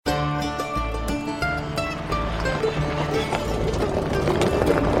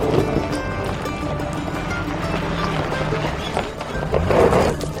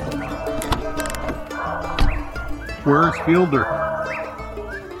Where's Fielder?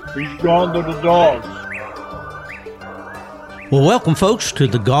 He's gone to the dogs. Well, welcome, folks, to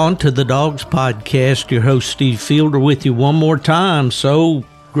the Gone to the Dogs podcast. Your host, Steve Fielder, with you one more time. So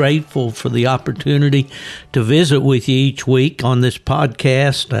grateful for the opportunity to visit with you each week on this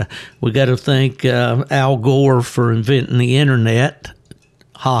podcast. We got to thank Al Gore for inventing the internet.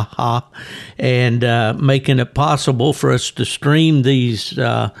 Ha ha. And making it possible for us to stream these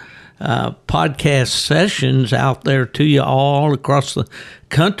podcast sessions out there to you all across the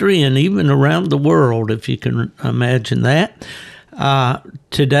country and even around the world, if you can imagine that.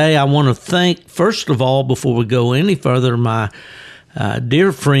 Today, I want to thank, first of all, before we go any further, my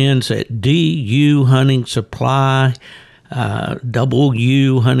dear friends at DU Hunting Supply,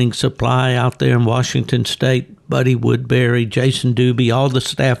 WU Hunting Supply out there in Washington State, Buddy Woodbury, Jason Doobie, all the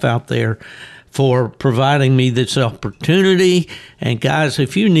staff out there for providing me this opportunity. And guys,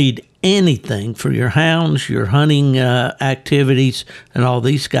 if you need anything for your hounds, your hunting activities, and all,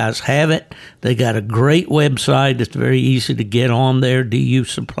 these guys have it. They got a great website. It's very easy to get on there,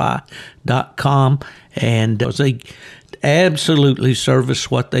 dusupply.com. And they absolutely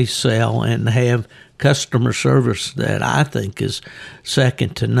service what they sell and have customer service that I think is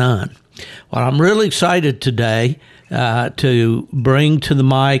second to none. Well, I'm really excited today to bring to the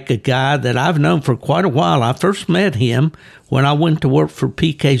mic a guy that I've known for quite a while. I first met him when I went to work for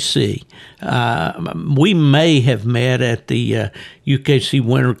PKC. We may have met at the UKC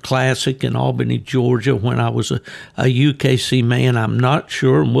Winter Classic in Albany, Georgia, when I was a UKC man. I'm not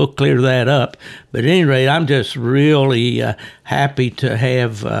sure, and we'll clear that up. But at any rate, I'm just really happy to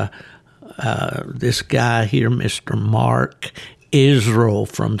have this guy here, Mr. Mark Israel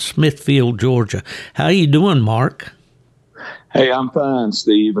from Smithfield, Georgia. How you doing, Mark? Hey, I'm fine,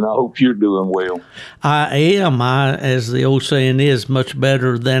 Steve, and I hope you're doing well. I am. As the old saying is, much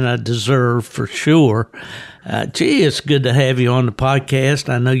better than I deserve, for sure. Gee, it's good to have you on the podcast.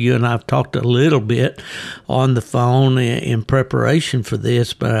 I know you and I have talked a little bit on the phone in preparation for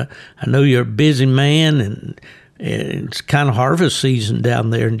this, but I know you're a busy man, and it's kind of harvest season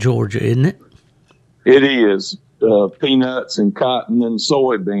down there in Georgia, isn't it? It is. Peanuts and cotton and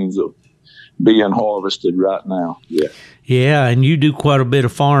soybeans are being harvested right now. Yeah. Yeah, and you do quite a bit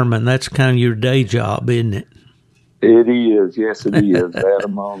of farming. That's kind of your day job, isn't it? It is. Yes, it is. That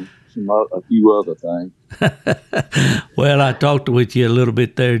among a few other things. Well, I talked with you a little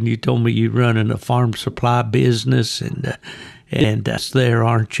bit there, and you told me you're running a farm supply business, and that's there,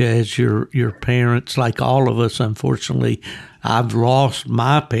 aren't you, as your parents, like all of us, unfortunately. I've lost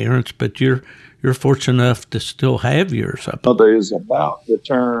my parents, but you're fortunate enough to still have yours. My mother is about to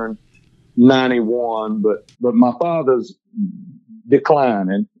turn 91, but my father's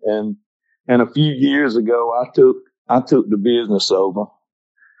declining, and a few years ago I took the business over,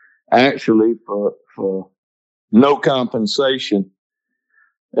 actually for no compensation,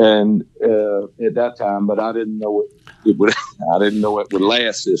 and at that time, but I didn't know it would I didn't know it would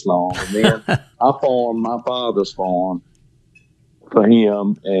last this long. And then I farmed my father's farm for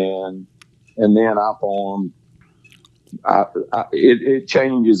him, and then I farmed. It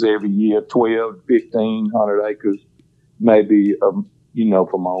changes every year, 12, 1,500 acres, maybe, for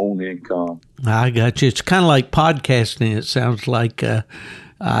my own income. I got you. It's kind of like podcasting. It sounds like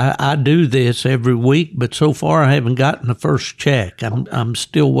I do this every week, but so far I haven't gotten the first check. I'm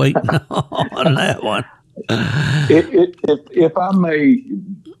still waiting on that one. If I may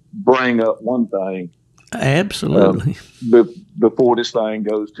bring up one thing. Absolutely. Before this thing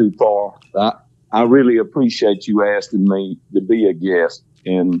goes too far, I really appreciate you asking me to be a guest,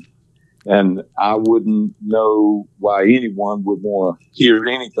 and I wouldn't know why anyone would want to hear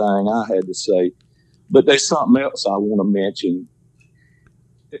anything I had to say. But there's something else I want to mention.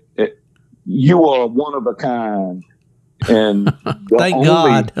 You are one of a kind, and thank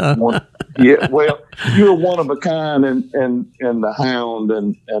God. Yeah, well, you're one of a kind in the hound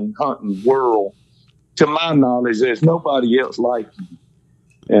and hunting world. To my knowledge, there's nobody else like you.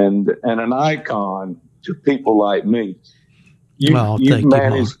 And an icon to people like me. You've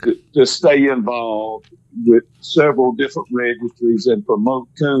managed to stay involved with several different registries and promote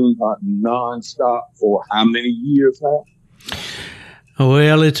coon hunting nonstop for how many years now?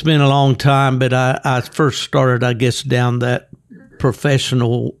 Well, it's been a long time, but I first started, I guess, down that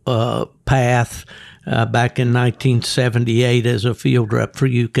professional path back in 1978 as a field rep for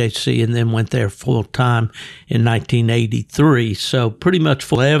UKC, and then went there full time in 1983. So pretty much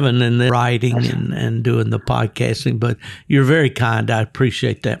full 11, and then writing and doing the podcasting. But you're very kind. I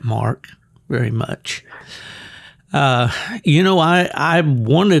appreciate that, Mark, very much. I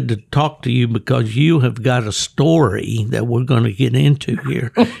wanted to talk to you because you have got a story that we're going to get into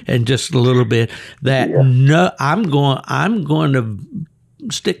here in just a little bit. I'm going to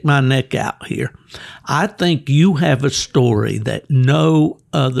stick my neck out here. I think you have a story that no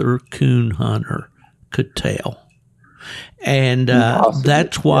other coon hunter could tell. And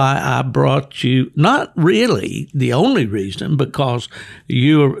that's why I brought you, not really the only reason, because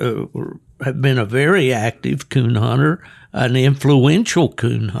you have been a very active coon hunter, an influential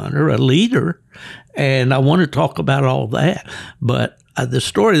coon hunter, a leader, and I want to talk about all that. But the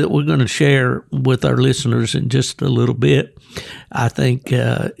story that we're going to share with our listeners in just a little bit, I think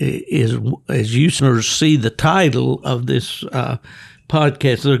is, as you listeners see the title of this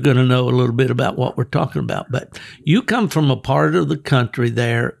podcast, they're going to know a little bit about what we're talking about. But you come from a part of the country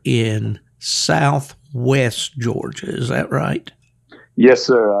there in southwest Georgia. Is that right? Yes,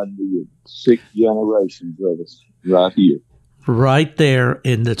 sir. I did. 6 generations of us right here. Right there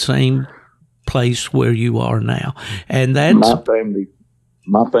in the same place where you are now. And that's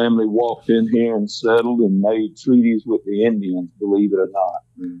my family walked in here and settled and made treaties with the Indians, believe it or not.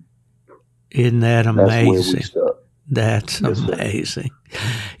 And isn't that amazing? That's where we stuck. That's amazing.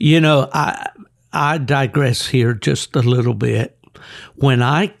 I digress here just a little bit. When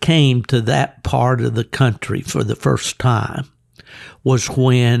I came to that part of the country for the first time was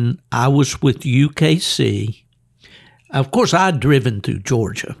when I was with UKC. Of course, I'd driven through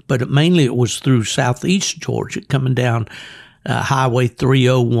Georgia, but mainly it was through southeast Georgia, coming down Highway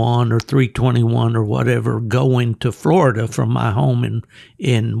 301 or 321 or whatever, going to Florida from my home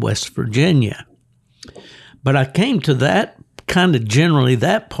in West Virginia. But I came to that kind of generally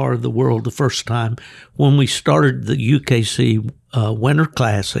that part of the world the first time when we started the UKC Winter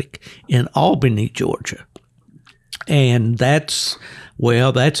Classic in Albany, Georgia. And that's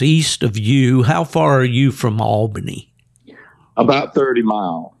east of you. How far are you from Albany? About 30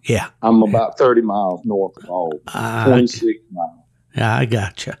 miles. Yeah. I'm about 30 miles north of Albany, 26 miles. Yeah, I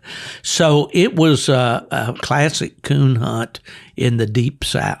gotcha. So it was a classic coon hunt in the deep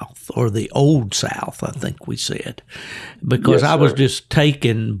South, or the old South, I think we said, because I was just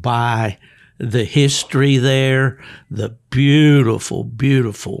taken by the history there, the beautiful,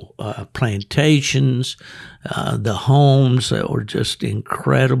 beautiful plantations, the homes that were just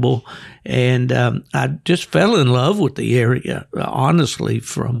incredible. And I just fell in love with the area, honestly,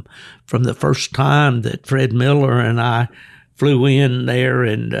 from the first time that Fred Miller and I flew in there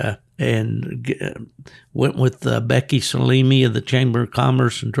and went with Becky Salimi of the Chamber of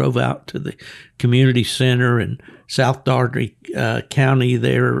Commerce and drove out to the community center in South Daugherty County,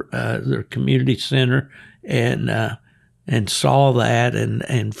 their community center, and saw that.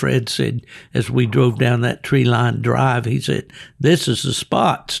 And Fred said, as we drove down that tree-lined drive, he said, "This is the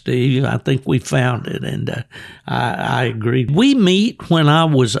spot, Steve. I think we found it." And I agreed. We meet when I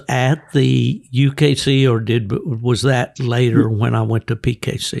was at the UKC, or was that later when I went to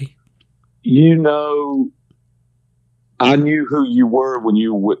PKC? I knew who you were when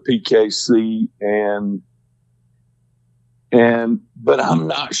you were with PKC, but I'm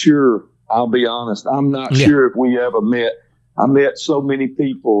not sure. I'll be honest. I'm not sure if we ever met. I met so many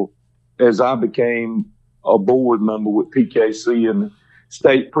people as I became a board member with PKC and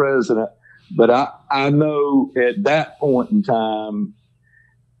state president. But I know at that point in time,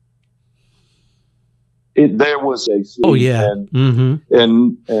 there was a scene. Oh yeah.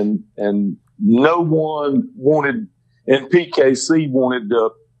 And no one wanted, and PKC wanted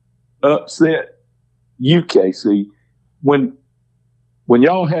to upset UKC. When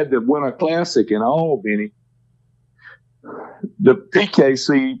y'all had the Winter Classic in Albany, the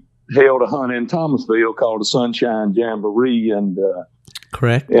PKC held a hunt in Thomasville called the Sunshine Jamboree, and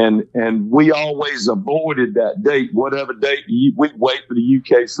correct. And we always avoided that date. Whatever date we'd wait for the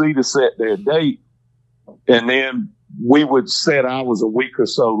UKC to set their date, and then we would set ours a week or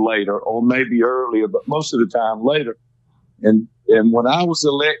so later, or maybe earlier, but most of the time later. And when I was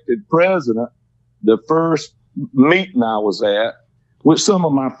elected president, the first meeting I was at with some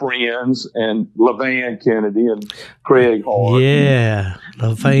of my friends and LeVan Kennedy and Craig Hart. Yeah,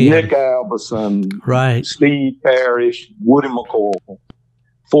 LeVan. Nick Alberson. Right. Steve Parrish, Woody McCoy.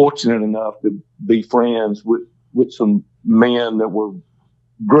 Fortunate enough to be friends with some men that were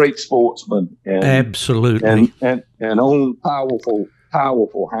great sportsmen. And, absolutely. And owned powerful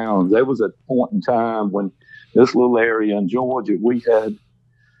hounds. There was a point in time when this little area in Georgia, we had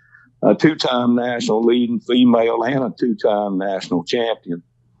a 2-time national leading female and a 2-time national champion,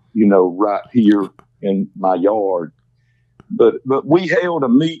 right here in my yard. But we held a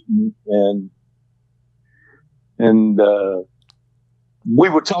meeting and we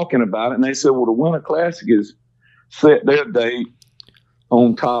were talking about it, and they said, well, the Winter Classic is set their date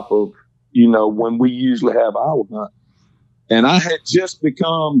on top of, you know, when we usually have our hunt. And I had just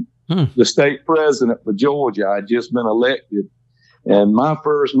become the state president for Georgia. I had just been elected. And my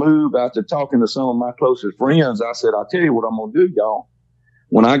first move after talking to some of my closest friends, I said, I'll tell you what I'm going to do, y'all.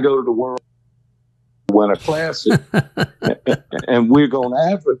 When I go to the World Winter Classic, and we're going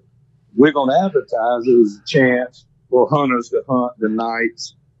to advertise it as a chance for hunters to hunt the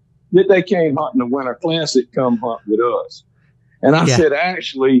nights that they can't hunt in the Winter Classic, come hunt with us. And I said,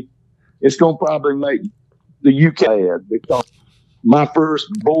 actually, it's going to probably make the UK mad, because my first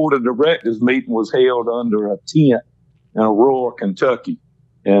board of directors meeting was held under a tent in Aurora, Kentucky.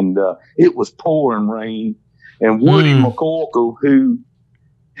 And it was pouring rain. And Woody McCorkle, who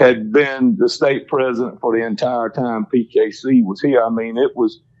had been the state president for the entire time PKC was here. I mean, it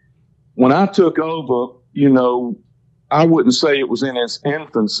was, when I took over, you know, I wouldn't say it was in its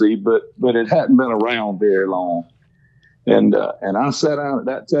infancy, but it hadn't been around very long. And I sat down at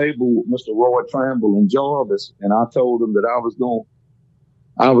that table with Mr. Roy Tramble and Jarvis, and I told them that I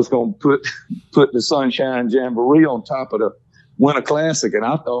was going to put the Sunshine Jamboree on top of the Winter Classic. And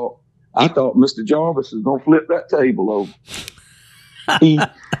I thought Mr. Jarvis was going to flip that table over.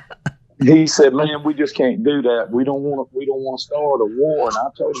 He said, man, we just can't do that. We don't want to start a war. And I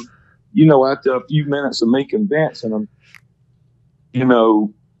told him, you know, after a few minutes of me convincing them, you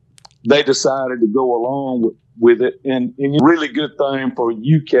know, they decided to go along with it. And a really good thing for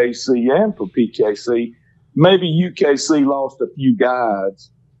UKC and for PKC. Maybe UKC lost a few guides,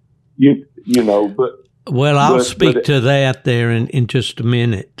 you know, but. Well, I'll speak to that there in just a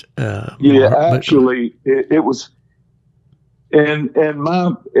minute. Mark, actually, it was, in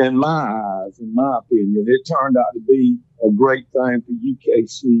my eyes, in my opinion, it turned out to be a great thing for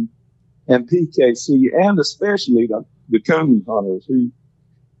UKC and PKC, and especially the coon hunters, who,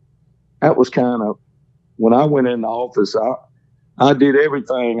 that was kind of, when I went into office, I did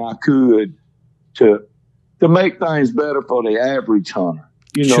everything I could to make things better for the average hunter.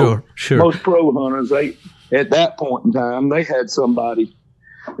 You know, sure. Most pro hunters, at that point in time, they had somebody,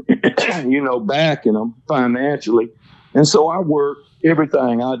 you know, backing them financially. And so I worked,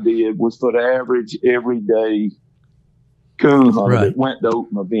 everything I did was for the average, everyday coon hunter that went to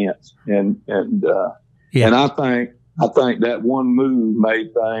open events. And I think that one move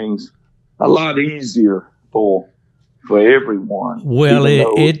made things a lot easier for everyone. Well,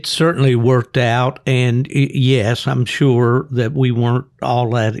 it certainly worked out. And yes, I'm sure that we weren't all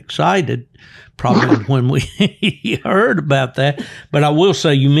that excited probably when we heard about that. But I will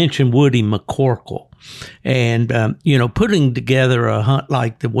say, you mentioned Woody McCorkle. And, you know, putting together a hunt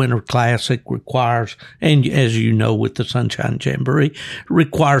like the Winter Classic requires, and as you know, with the Sunshine Jamboree,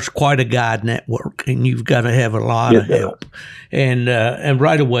 requires quite a guide network, and you've got to have a lot of help. And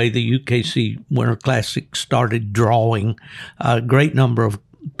right away, the UKC Winter Classic started drawing a great number of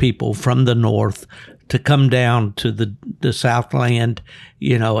people from the north to come down to the Southland,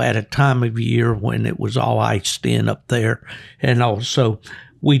 you know, at a time of year when it was all iced in up there. And also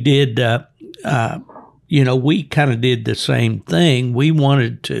we did, you know, we kind of did the same thing. We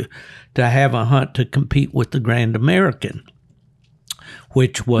wanted to have a hunt to compete with the Grand American,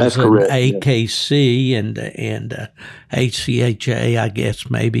 which was an AKC and ACHA, I guess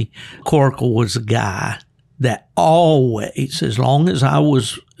maybe. Corkle was a guy that always, as long as I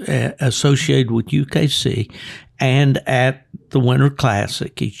was associated with UKC and at the Winter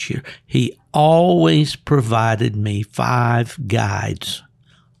Classic each year, he always provided me 5 guides.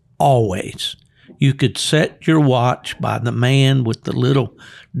 Always. You could set your watch by the man with the little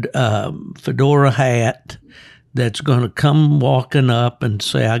fedora hat that's going to come walking up and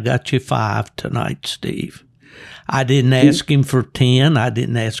say, I got you 5 tonight, Steve. I didn't ask him for 10. I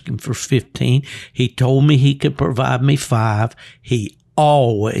didn't ask him for 15. He told me he could provide me 5. He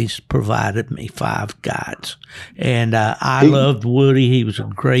always provided me 5 guides. And I loved Woody. He was a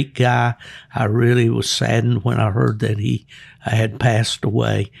great guy. I really was saddened when I heard that he had passed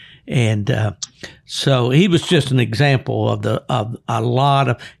away. And so he was just an example of a lot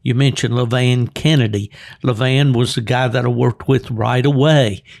of, you mentioned LeVan Kennedy. LeVan was the guy that I worked with right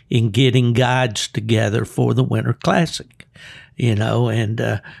away in getting guides together for the Winter Classic, you know,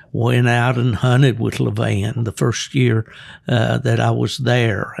 and went out and hunted with LeVan the first year that I was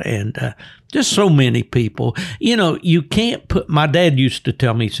there. And just so many people. You know, you can't put, my dad used to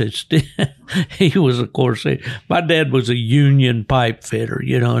tell me, he said, he was, of course, my dad was a union pipe fitter,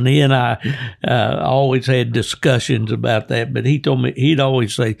 you know, and he and I always had discussions about that. But he told me, he'd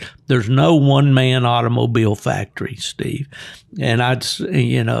always say, there's no one-man automobile factory, Steve. And I'd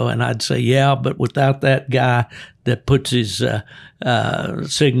say, yeah, but without that guy that puts his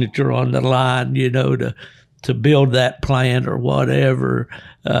signature on the line, you know, to build that plant or whatever.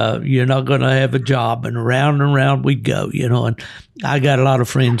 You're not going to have a job, and around we go, and I got a lot of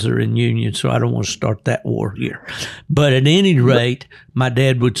friends that are in union, so I don't want to start that war here. But at any rate, my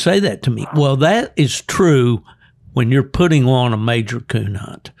dad would say that to me. Well, that is true when you're putting on a major coon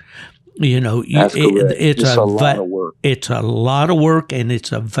hunt. It's a lot of work. It's a lot of work, and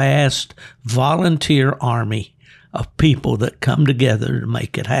it's a vast volunteer army of people that come together to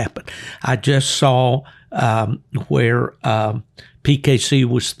make it happen. I just saw where PKC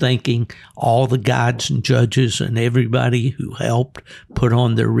was thanking all the guides and judges and everybody who helped put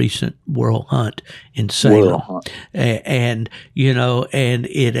on their recent World Hunt in Salem. And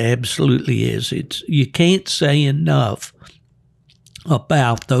it absolutely is. You can't say enough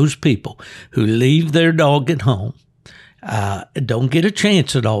about those people who leave their dog at home, don't get a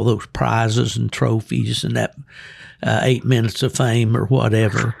chance at all those prizes and trophies and that 8 minutes of fame or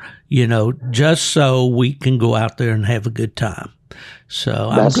whatever, just so we can go out there and have a good time. So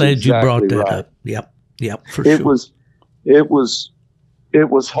I'm glad you brought that up. Yep, for sure. It was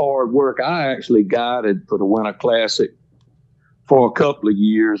hard work. I actually guided for the Winter Classic for a couple of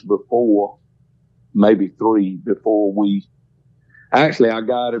years before, maybe 3 before we. Actually, I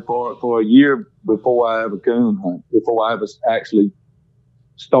guided for a year before I ever coon hunt, before I ever actually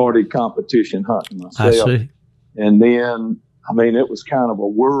started competition hunting myself. I see. And then, it was kind of a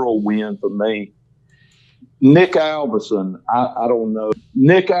whirlwind for me. Nick Alverson, I don't know.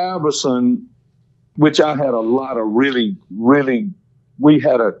 Nick Alverson, which I had a lot of really, we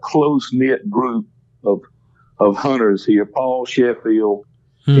had a close-knit group of hunters here. Paul Sheffield.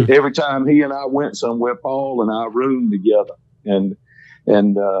 Every time he and I went somewhere, Paul and I roomed together. And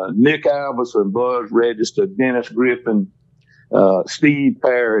Nick Alverson, Buzz Register, Dennis Griffin, Steve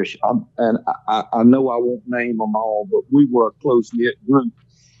Parrish, and I know I won't name them all, but we were a close-knit group.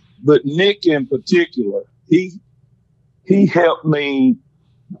 But Nick in particular, he helped me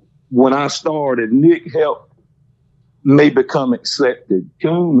when I started. Nick helped me become accepted.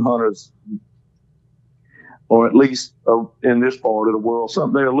 Coon hunters, or at least in this part of the world,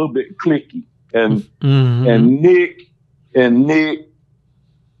 they're a little bit cliquey. And Nick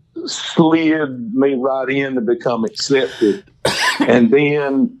slid me right in to become accepted. And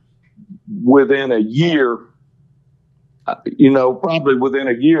then within a year, probably within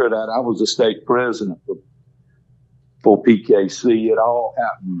a year of that, I was the state president for PKC. It all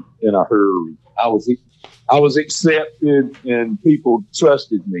happened in a hurry. I was accepted, and people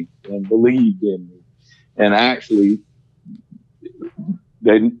trusted me and believed in me. And actually,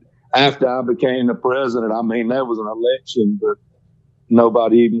 after I became the president, there was an election, but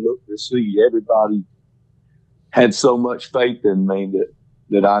nobody even looked to see. Everybody had so much faith in me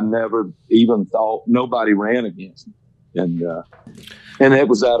that I never even thought. Nobody ran against me, and it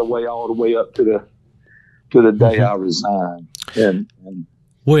was that way all the way up to the day I resigned. And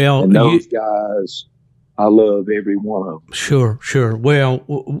those guys, I love every one of them. Sure. Well,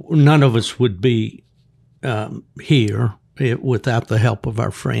 none of us would be here without the help of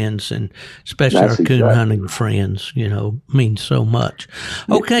our friends, and especially our coon hunting friends, means so much.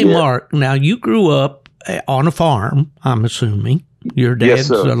 Okay, yeah. Mark, now you grew up on a farm, I'm assuming. Your dad's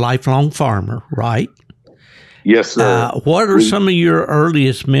a lifelong farmer, right? Yes, sir. What are some of your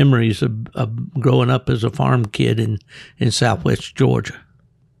earliest memories of growing up as a farm kid in Southwest Georgia?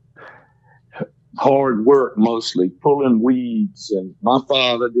 Hard work, mostly, pulling weeds. And my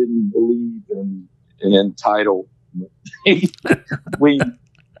father didn't believe in entitlement. He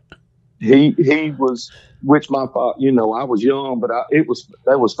was, which my father, I was young, but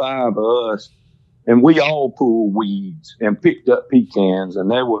there was 5 of us, and we all pulled weeds and picked up pecans,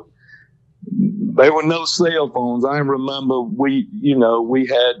 and there were no cell phones. I remember we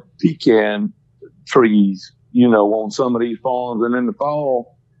had pecan trees, on some of these farms, and in the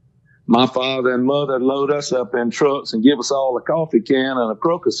fall, my father and mother load us up in trucks and give us all a coffee can and a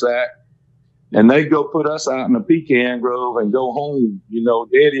croaker sack. And they'd go put us out in a pecan grove and go home.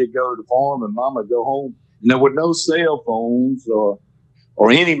 Daddy would go to the farm and Mama would go home. And there were no cell phones or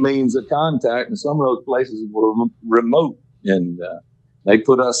any means of contact. And some of those places were remote. And they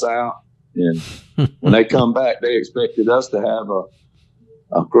put us out. And when they come back, they expected us to have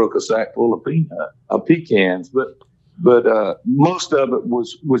a croaker sack full of pecans. But most of it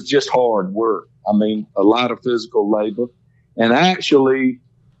was just hard work. A lot of physical labor. And actually,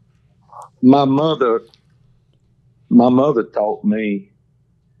 my mother taught me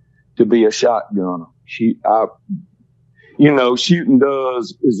to be a shotgunner. Shooting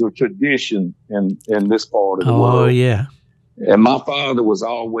does is a tradition in this part of the world. Oh, yeah. And my father was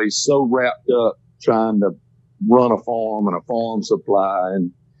always so wrapped up trying to run a farm and a farm supply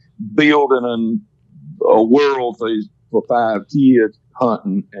and building a world for 5 kids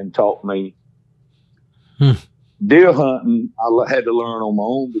hunting and taught me. Deer hunting, I had to learn on my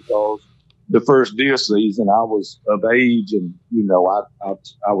own because the first deer season I was of age, and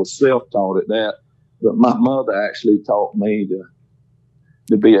I was self-taught at that. But my mother actually taught me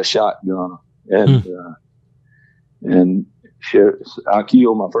to be a shotgunner, and I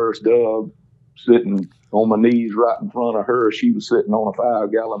killed my first dove sitting on my knees right in front of her. She was sitting on a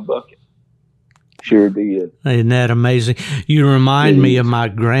 5-gallon bucket. Sure did. Isn't that amazing? You remind me of my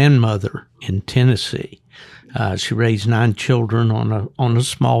grandmother in Tennessee. She raised 9 children on a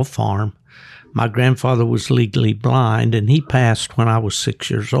small farm. My grandfather was legally blind, and he passed when I was 6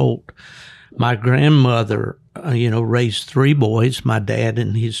 years old. My grandmother, raised 3 boys, my dad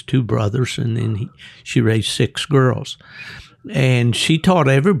and his 2 brothers, and then she raised 6 girls. And she taught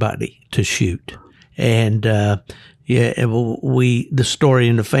everybody to shoot. And the story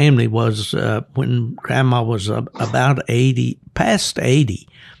in the family was when Grandma was about 80, past 80,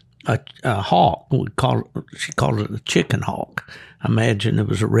 a hawk, she called it a chicken hawk. I imagine it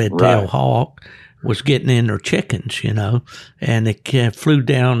was a red-tailed hawk, was getting in her chickens, and it flew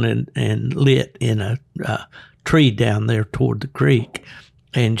down and lit in a tree down there toward the creek.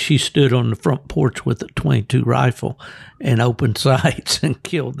 And she stood on the front porch with a .22 rifle and opened sights and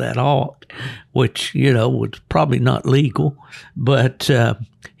killed that hawk, which, was probably not legal, but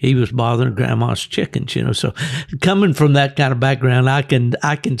he was bothering Grandma's chickens, So coming from that kind of background, I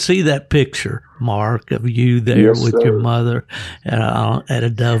can see that picture, Mark, of you there with your mother at a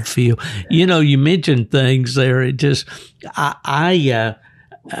dove field. You mentioned things there. It just I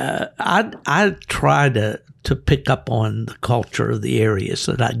try to pick up on the culture of the areas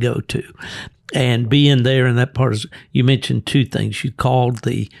that I go to. And being there in that part, you mentioned 2 things. You called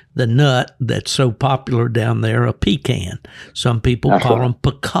the nut that's so popular down there a pecan. Some people call them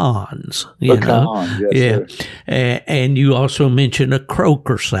pecans. Yes, sir. And you also mentioned a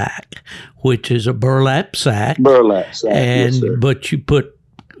croaker sack, which is a burlap sack. Yes, sir. But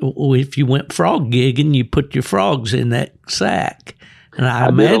if you went frog gigging, you put your frogs in that sack. And I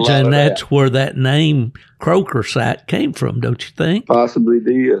imagine that's where that name croaker sack came from, don't you think? Possibly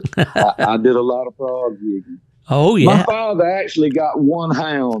did. I did a lot of frog gigging. Oh, yeah. My father actually got 1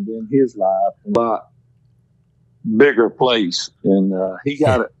 hound in his life, a lot bigger place. And he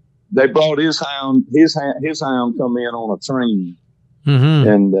got it. They brought his hound come in on a train. Mm-hmm.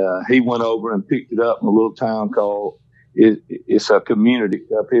 And he went over and picked it up in a little town called, it's a community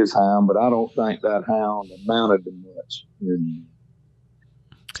up his hound, but I don't think that hound amounted to much.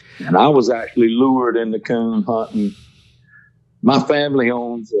 And I was actually lured into coon hunting. My family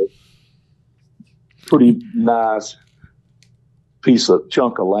owns a pretty nice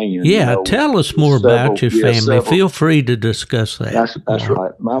chunk of land. Yeah, tell us more about your family. Feel free to discuss that. That's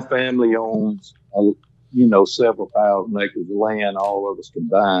right. My family owns, several thousand acres of land, all of us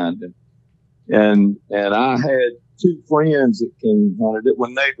combined. And I had 2 friends that came hunted. It were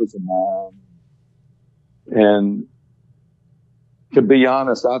neighbors of mine. And to be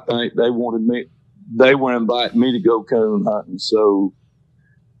honest, I think they were inviting me to go coon hunting. So,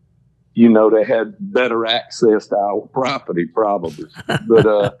 they had better access to our property probably.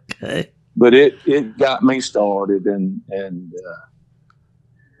 But, but it got me started and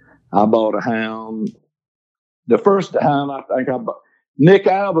I bought a hound. The first hound I think I bought, Nick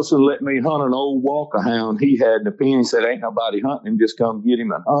Alverson let me hunt an old Walker hound he had in the pen. He said, ain't nobody hunting him, just come get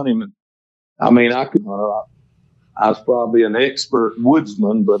him and hunt him. And I could hunt. I was probably an expert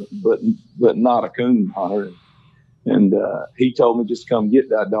woodsman, but not a coon hunter. And he told me just come get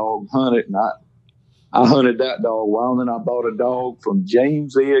that dog, hunt it. And I hunted that dog well. And then I bought a dog from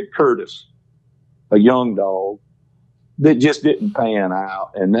James Ed Curtis, a young dog that just didn't pan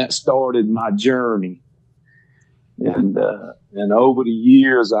out. And that started my journey. And over the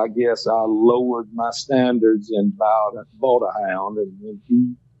years, I guess I lowered my standards and bought a hound. And when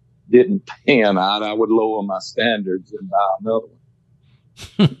he didn't pan out, I would lower my standards and buy another one.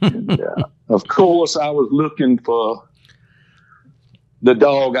 And, of course, I was looking for the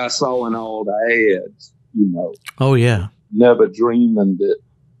dog I saw in all the ads, Oh, yeah. Never dreaming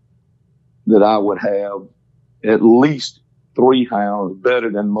that I would have at least 3 hounds, better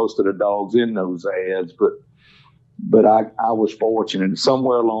than most of the dogs in those ads. But I was fortunate.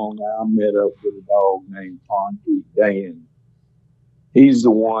 Somewhere along there, I met up with a dog named Concrete Dan. He's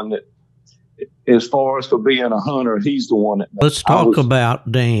the one that, as far as for being a hunter, he's the one that. Let's talk about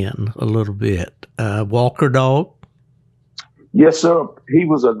Dan a little bit. Walker dog? Yes, sir. He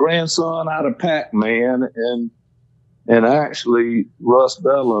was a grandson out of Pac-Man, and actually Russ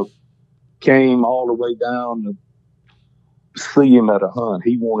Bella came all the way down to see him at a hunt.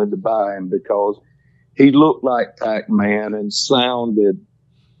 He wanted to buy him because he looked like Pac-Man and sounded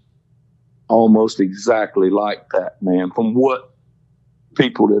almost exactly like Pac-Man from what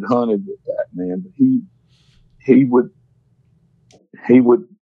people that hunted with Pac-Man. But he would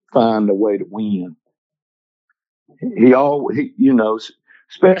find a way to win. He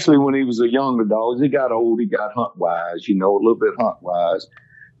especially when he was a younger dog. As he got old, he got hunt wise, a little bit hunt wise.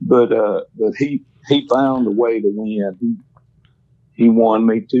 But he found a way to win. He won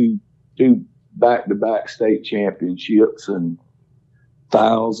me two back-to-back state championships and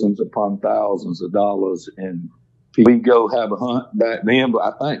thousands upon thousands of dollars. And we go have a hunt back then, but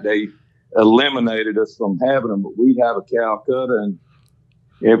I think they eliminated us from having them. But we'd have a Calcutta, and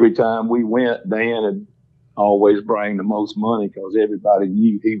every time we went, Dan would always bring the most money because everybody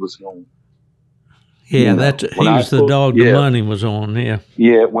knew he was going. Yeah, he was the dog the money was on. Yeah.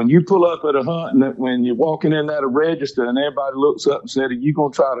 Yeah, when you pull up at a hunt and when you're walking in at a register and everybody looks up and said, "Are you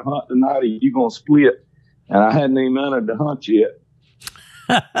going to try to hunt tonight? Or are you going to split?" And I hadn't even entered the hunt yet.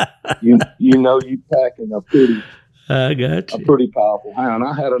 you packing a pretty powerful hound.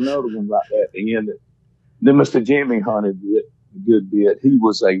 I had another one right at the end. Then Mr. Jimmy hunted it a good bit. He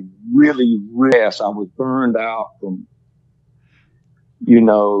was a really rest. I was burned out from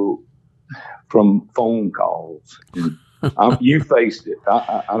phone calls. You faced it.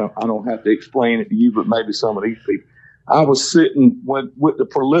 I don't have to explain it to you, but maybe some of these people. I was sitting with the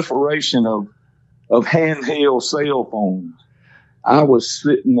proliferation of handheld cell phones. I was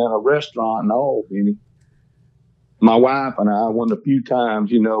sitting in a restaurant in Albany. My wife and I, one of the few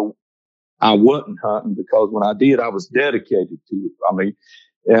times, I wasn't hunting because when I did, I was dedicated to it.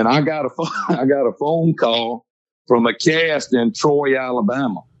 And I got a phone call from a cast in Troy,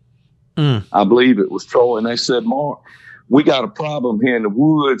 Alabama. I believe it was Troy. And they said, "Mark, we got a problem here in the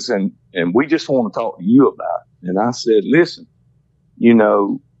woods and we just want to talk to you about it." And I said, "Listen,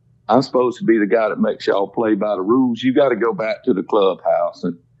 I'm supposed to be the guy that makes y'all play by the rules. You got to go back to the clubhouse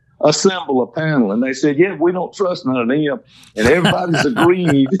and assemble a panel." And they said, "Yeah, we don't trust none of them." And everybody's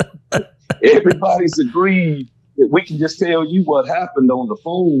agreed. Everybody's agreed that we can just tell you what happened on the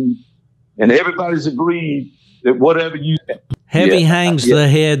phone. And everybody's agreed that whatever you... Heavy hangs the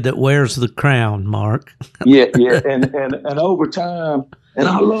head that wears the crown, Mark. Yeah. And over time, and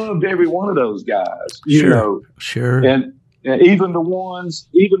I loved every one of those guys, Sure. And even the ones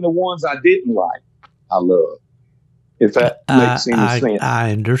I didn't like, I loved. If that makes any sense.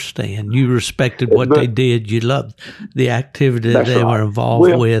 I understand. You respected what they did. You loved the activity that they were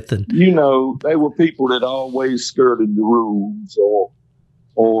involved with. And they were people that always skirted the rules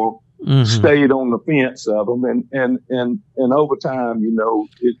or stayed on the fence of them. And over time,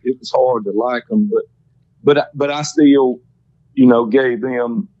 it was hard to like them. But I still, gave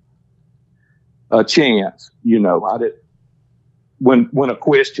them a chance. I did when a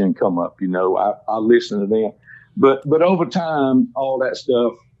question come up, I listened to them. But over time, all that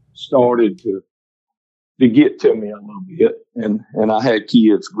stuff started to get to me a little bit, and I had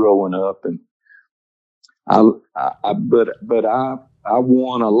kids growing up, and I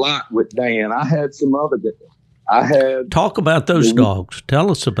won a lot with Dan. I had some other guys. Talk about those dogs.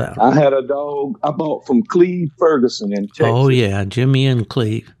 Tell us about them. I had a dog I bought from Cleve Ferguson in Texas. Oh yeah, Jimmy and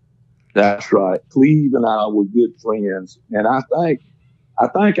Cleve. That's right. Cleve and I were good friends, and I think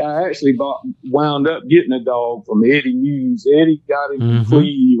I actually wound up getting a dog from Eddie Muse. Eddie got him from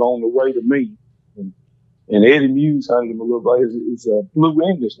Cleve on the way to me. And Eddie Muse hunted him a little bit. It's a blue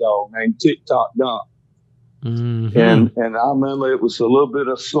English dog named TikTok Doc. And I remember it was a little bit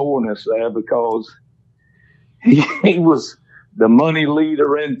of soreness there because he was the money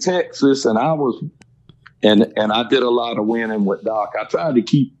leader in Texas, and I was, and I did a lot of winning with Doc. I tried to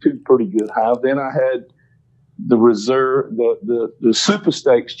keep two pretty good hounds. Then I had the reserve, the Super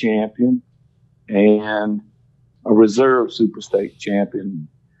Stakes champion, and a reserve Super Stakes champion.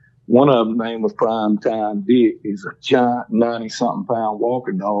 One of them name was Prime Time Dick. He's a giant 90-something pound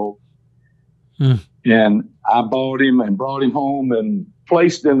walking dog. And I bought him and brought him home and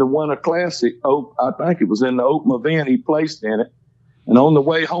placed in the Winter Classic. Oh, I think it was in the open event. He placed in it. And on the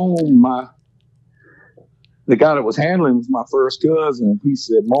way home, the guy that was handling was my first cousin. He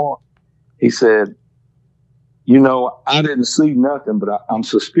said, "Mark," he said, "I didn't see nothing, but I'm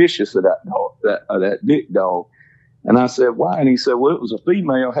suspicious of that dog, that Dick dog." And I said, "Why?" And he said, "Well, it was a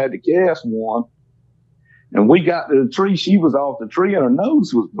female, had the cast one. And we got to the tree. She was off the tree and her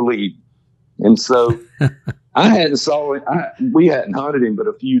nose was bleeding." And so I hadn't saw it. We hadn't hunted him but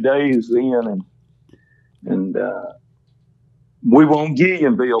a few days then. And we were on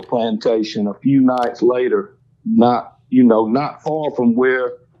Gillianville Plantation a few nights later, not far from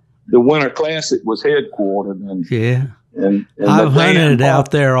where the Winter Classic was headquartered. And I've hunted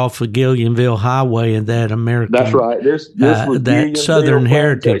out there off of Gillianville Highway in that American. That's right. This was that Southern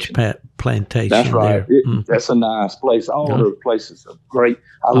Heritage plantation. That's right. That's a nice place. All those places are great.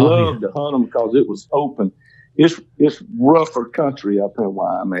 I love to hunt them because it was open. It's rougher country up in where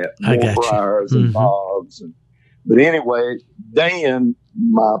I'm at. More briars and bogs. But anyway, Dan,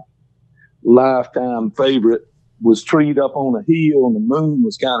 my lifetime favorite, was treed up on a hill, and the moon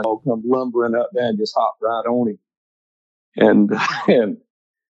was kind of come lumbering up there and just hopped right on him. And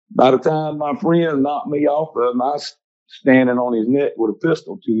by the time my friend knocked me off of him, I was standing on his neck with a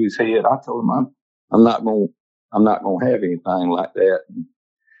pistol to his head. I told him I'm not gonna have anything like that. And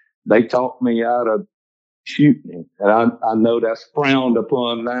they talked me out of shooting him, and I know that's frowned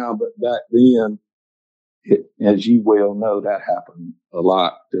upon now, but back then, as you well know, that happened a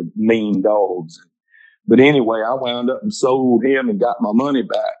lot to mean dogs. But anyway, I wound up and sold him and got my money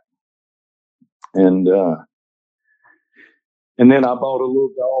back, and then I bought a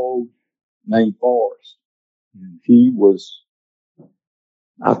little dog named Forrest. And he was,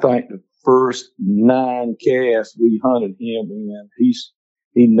 I think, the first 9 casts we hunted him in.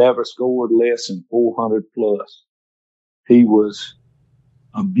 He never scored less than 400 plus. He was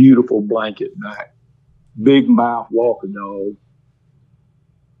a beautiful blanket back, big mouth walker dog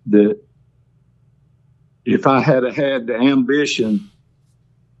that if I had had the ambition,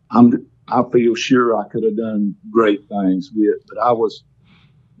 I feel sure I could have done great things with. But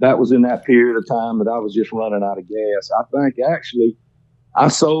that was in that period of time that I was just running out of gas. I think actually I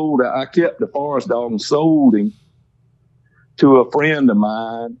kept the Forrest dog and sold him to a friend of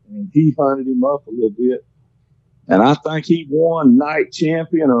mine, and he hunted him up a little bit. And I think he won night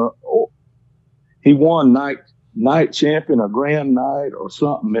champion or he won night champion or grand night or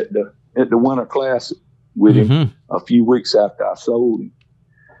something at the Winter Classic with him a few weeks after I sold him.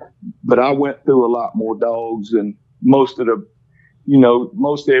 But I went through a lot more dogs than most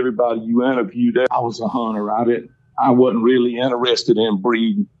everybody you interviewed. I was a hunter. I wasn't really interested in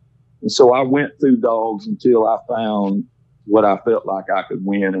breeding. And so I went through dogs until I found what I felt like I could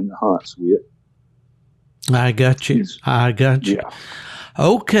win in the hunts with. I got you. Yeah.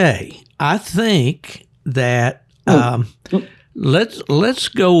 Okay. I think that let's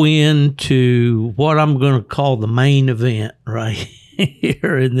go into what I'm going to call the main event right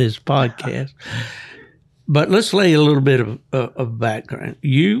here in this podcast. But let's lay a little bit of background.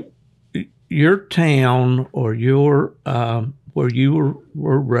 Your town or your where you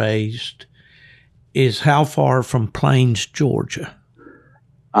were raised is how far from Plains, Georgia?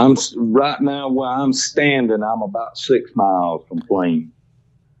 I'm right now where I'm standing. I'm about 6 miles from Plains.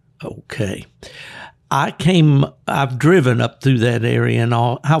 Okay. I've driven up through that area and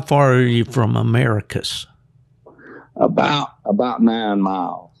all. How far are you from Americus? About 9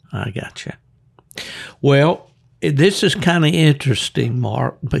 miles. I got you. Well, this is kind of interesting,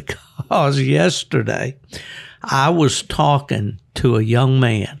 Mark, because yesterday I was talking to a young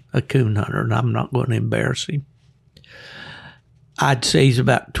man, a coon hunter, and I'm not going to embarrass him. I'd say he's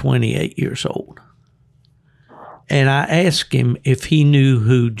about 28 years old. And I asked him if he knew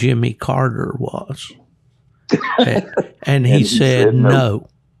who Jimmy Carter was. And he said, no,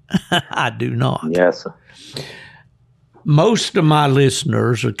 I do not. Yes, sir. Most of my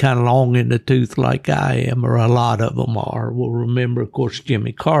listeners are kind of long in the tooth like I am, or a lot of them are, will remember, of course,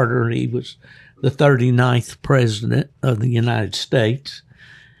 Jimmy Carter. He was the 39th president of the United States.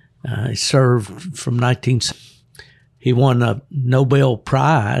 He served from he won a Nobel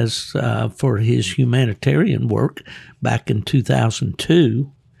Prize for his humanitarian work back in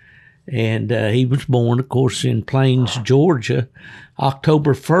 2002. And he was born, of course, in Plains, Georgia,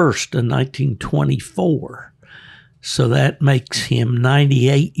 October 1st of 1924. So that makes him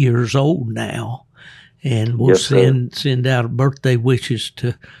 98 years old now. And we'll send out birthday wishes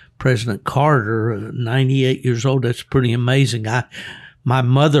to President Carter, 98 years old. That's pretty amazing. My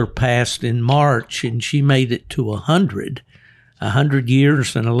mother passed in March, and she made it to 100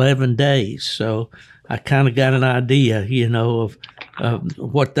 years and 11 days. So I kind of got an idea, of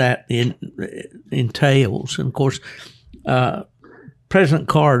what that entails. And, of course, President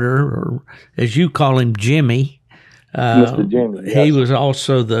Carter, or as you call him, Jimmy, Mr. Jimmy, yes. He was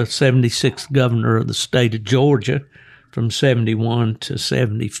also the 76th governor of the state of Georgia from 71 to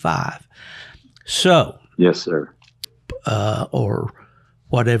 75. So, yes, sir. Or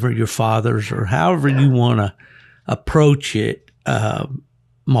whatever your father's, or however you want to approach it,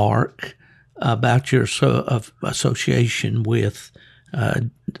 Mark, about your association with the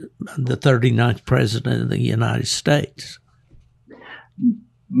 39th president of the United States.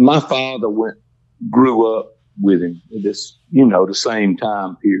 My father grew up with him, this, the same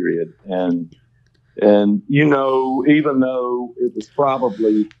time period. And And, you know, even though it was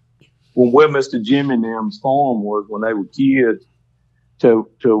probably when where Mr. Jimmy and them's farm was when they were kids to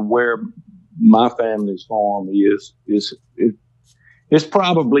where my family's farm is it's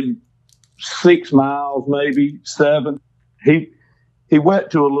probably 6 miles, maybe 7. He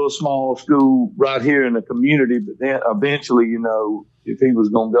went to a little small school right here in the community, but then eventually, you know, if he was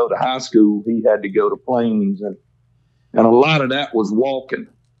going to go to high school, he had to go to Plains, and a lot of that was walking,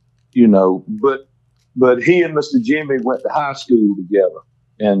 you know. But he and Mr. Jimmy went to high school together,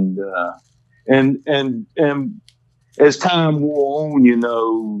 and as time wore on, you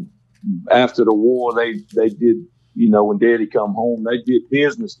know, after the war, they did, you know, when Daddy come home, they did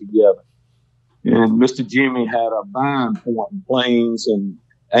business together. And Mr. Jimmy had a buying point in Plains, and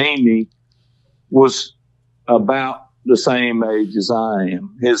Amy was about the same age as I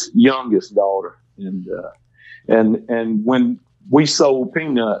am, his youngest daughter. And when we sold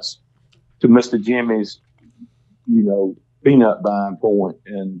peanuts to Mr. Jimmy's, you know, peanut buying point,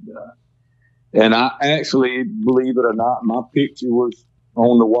 and I actually, believe it or not, my picture was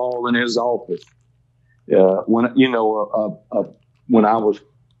on the wall in his office. When, you know, when I was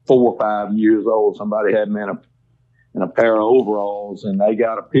 4 or 5 years old, somebody had me in a pair of overalls, and they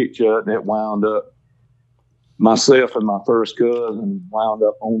got a picture that wound up, myself and my first cousin wound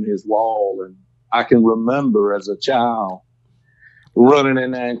up on his wall. And I can remember as a child running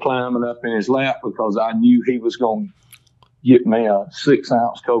in there and climbing up in his lap because I knew he was going to get me a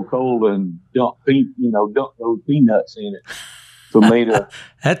 6-ounce Coca-Cola and dump those peanuts in it for me to.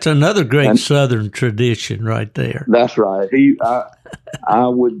 That's another great Southern tradition right there. That's right. I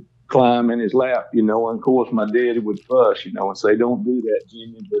would climb in his lap, you know, and of course my daddy would fuss, you know, and say, "Don't do that,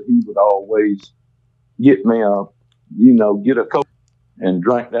 Jimmy," but he would always get me get a Coke and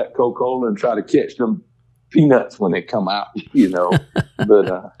drink that Coca-Cola and try to catch them peanuts when they come out, you know.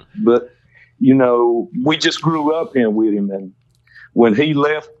 But you know, we just grew up here with him, and when he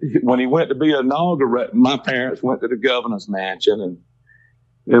went to be inaugurated, my parents went to the governor's mansion,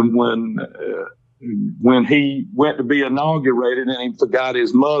 and when he went to be inaugurated and he forgot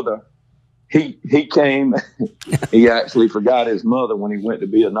his mother, he came, he actually forgot his mother when he went to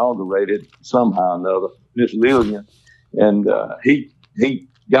be inaugurated somehow or another, Miss Lillian. And he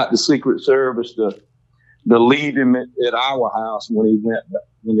got the Secret Service to leave him at our house when he went,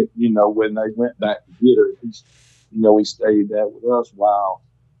 when they went back to get her. He stayed there with us while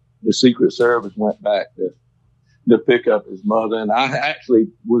the Secret Service went back to pick up his mother. And I actually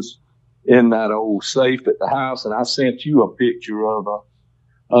was in that old safe at the house, and I sent you a picture of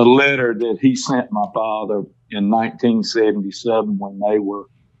a letter that he sent my father in 1977 when they were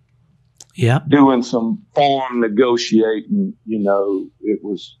doing some farm negotiating. You know, it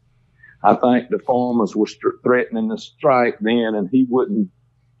was, I think the farmers were threatening to strike then, and he wouldn't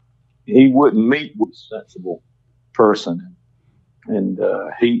meet with a sensible person. And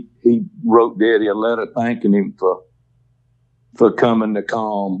he wrote Daddy a letter thanking him for coming to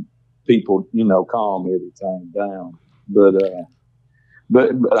calm people, calm everything down. But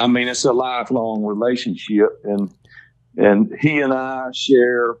I mean, it's a lifelong relationship, and he and I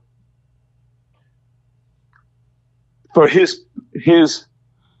share for his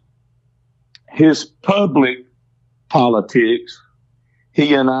public politics.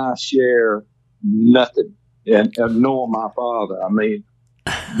 He and I share nothing, and nor my father. I mean,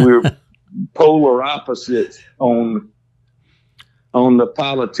 we're polar opposites on the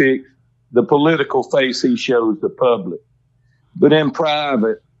politics, the political face he shows the public. But in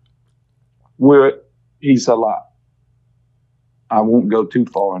private, he's a lot. I won't go too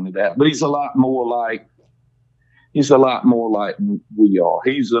far into that, but he's a lot more like we are.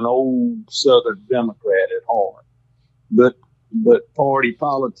 He's an old Southern Democrat at heart, but party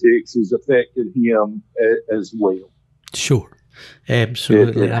politics has affected him as well. Sure.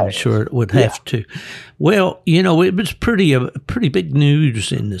 Absolutely. I'm sure it would have to. Well, it was pretty big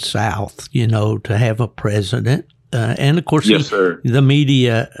news in the South, to have a president. And of course, yes, the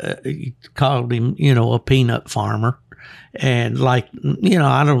media called him, a peanut farmer. And I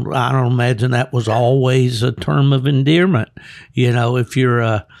don't imagine that was always a term of endearment, if you're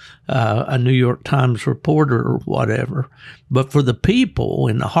a New York Times reporter or whatever. But for the people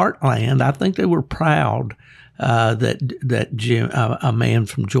in the heartland, I think they were proud that Jim, a man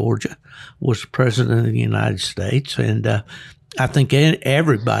from Georgia, was president of the United States. And I think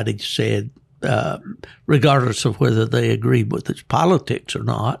everybody said, regardless of whether they agreed with his politics or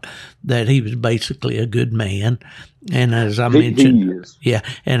not, that he was basically a good man. And as I mentioned,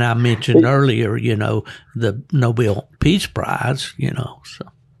 and I mentioned earlier, the Nobel Peace Prize, so.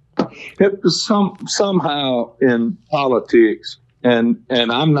 It was somehow in politics, and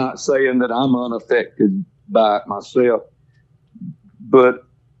I'm not saying that I'm unaffected by it myself, but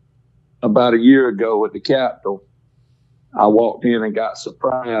about a year ago at the Capitol, I walked in and got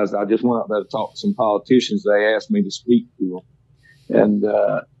surprised. I just went up there to talk to some politicians. They asked me to speak to them,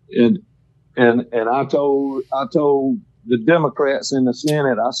 and I told the Democrats in the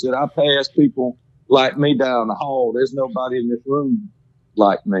Senate, I said, I pass people like me down the hall. There's nobody in this room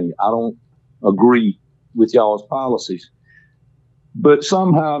like me. I don't agree with y'all's policies, but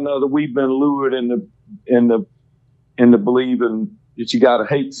somehow or another, we've been lured into believing that you got to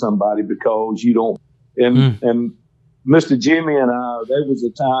hate somebody because you don't. And Mr. Jimmy and I, there was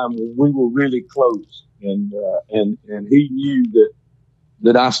a time when we were really close, and he knew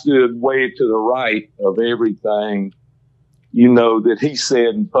that I stood way to the right of everything, that he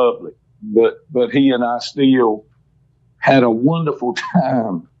said in public. But he and I still had a wonderful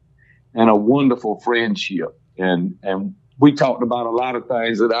time and a wonderful friendship, and we talked about a lot of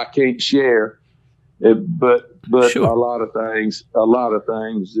things that I can't share, but sure. a lot of things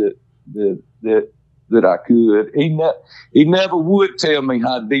that I could. He never would tell me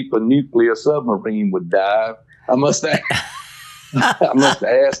how deep a nuclear submarine would dive. I must have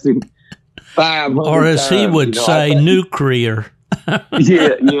asked him 500 or as times, he would say, nuclear.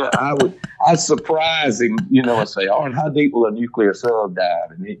 yeah, I'd surprise him, and say, Art, how deep will a nuclear sub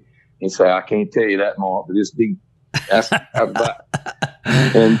dive? And he'd say, I can't tell you that, Mark, but it's deep. That's about.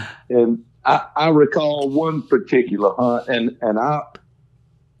 And I recall one particular hunt, and I.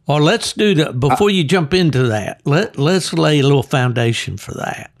 Well, let's do that before you jump into that. Let's lay a little foundation for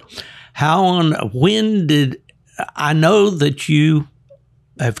that. When did I know that you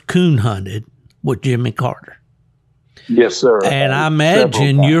have coon hunted with Jimmy Carter? Yes, sir. And I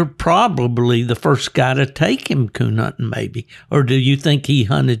imagine you're probably the first guy to take him coon hunting, maybe. Or do you think he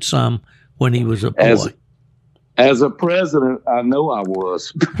hunted some when he was a boy? As a president, I know I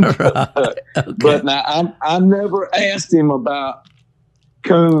was. Right. Okay. But now I never asked him about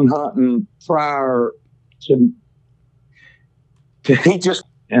coon hunting prior to he just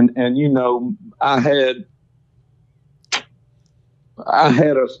and I had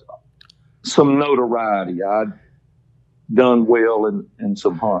some notoriety. I'd done well in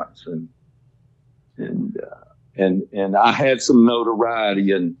some hunts, and I had some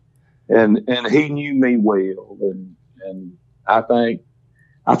notoriety, and he knew me well, and I think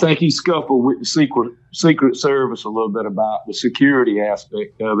he scuffled with the Secret Service a little bit about the security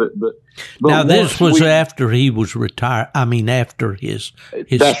aspect of it. But now this was after he was retired. I mean, after his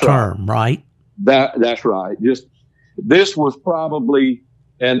term, right? That's right. This was probably,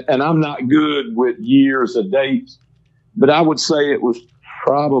 and I'm not good with years of dates, but I would say it was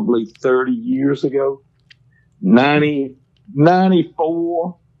probably 30 years ago,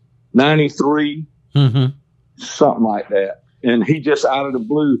 94, 93, something like that. And he just out of the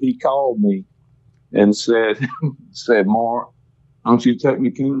blue, he called me and said, Mark, why don't you take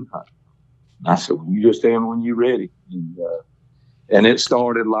me coon hunting? I said, well, you just tell me when you're ready. And it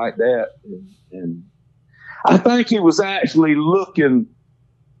started like that. And I think he was actually looking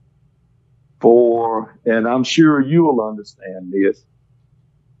for, and I'm sure you will understand this,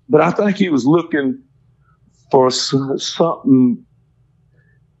 but I think he was looking for something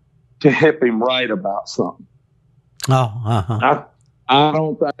to help him write about something. Oh, I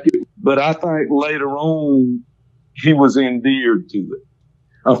don't think it, but I think later on he was endeared to it.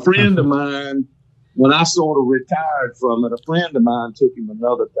 A friend of mine, when I sort of retired from it, a friend of mine took him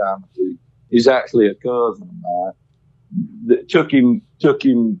another time or two. He's actually a cousin of mine. That took him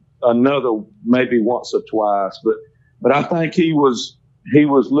another maybe once or twice, but I think he was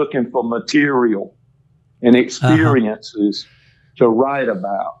looking for material and experiences to write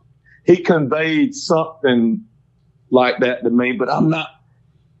about. He conveyed something like that to me, but I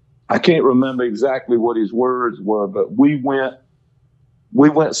can't remember exactly what his words were, but we went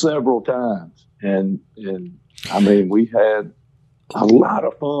several times, and I mean, we had a lot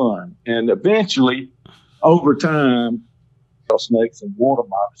of fun, and eventually over time, snakes and water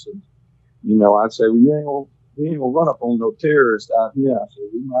moccasins, I'd say, well, we ain't gonna run up on no terrorist out here. I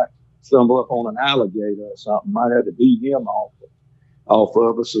said, we might stumble up on an alligator or something, might have to beat him off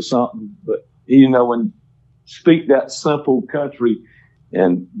of us or something, but and speak that simple country,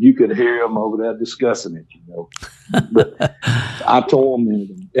 and you could hear them over there discussing it, But I tormented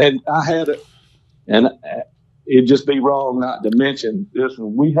them, and I had it, and it'd just be wrong not to mention this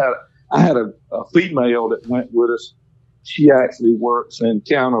one. I had a female that went with us. She actually works in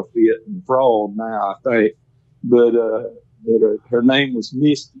counterfeit and fraud now, I think, but her name was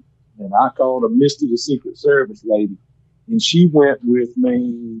Misty, and I called her Misty, the Secret Service lady, and she went with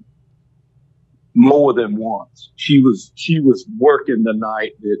me more than once. She was working the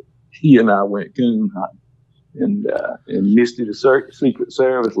night that he and I went coon hunting. And Misty, the Secret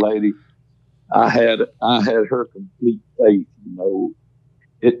Service lady, I had her complete faith.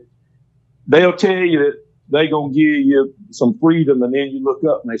 They'll tell you that they gonna give you some freedom, and then you look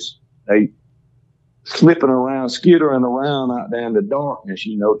up and they slipping around, skittering around out there in the darkness,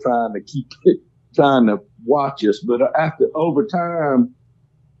 trying to watch us. But over time,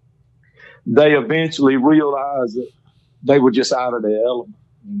 they eventually realized that they were just out of their element.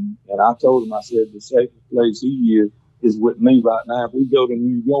 And I told them, I said, the safest place he is with me right now. If we go to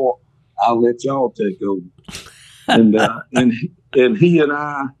New York, I'll let y'all take over. And he and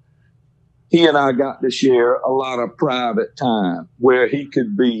I got to share a lot of private time where he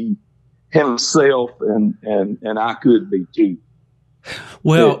could be himself and I could be too.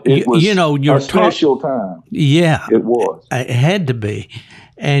 Well, it was your special time. Yeah, it was. It had to be.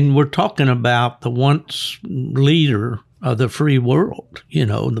 And we're talking about the once leader of the free world, at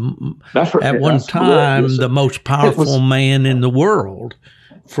one time, the most powerful man in the world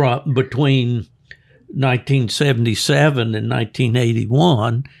between 1977 and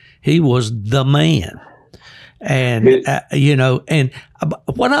 1981, he was the man. And, and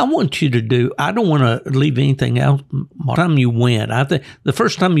what I want you to do, I don't want to leave anything else. By the time you went, I think the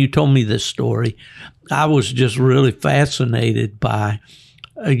first time you told me this story, I was just really fascinated by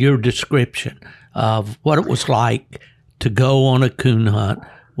your description of what it was like to go on a coon hunt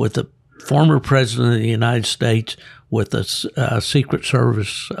with the former president of the United States, with a Secret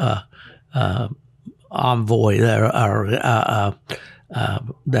Service envoy there,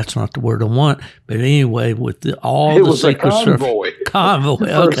 that's not the word I want, but anyway, with all the Secret Service convoy.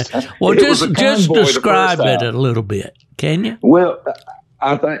 Okay, well, just describe it a little bit, can you? Well,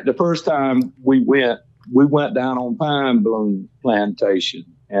 I think the first time we went down on Pine Bloom Plantation,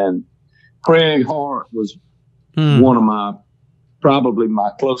 and Craig Hart was one of probably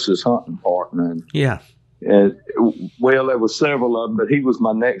my closest hunting partner. Yeah. Well, there were several of them, but he was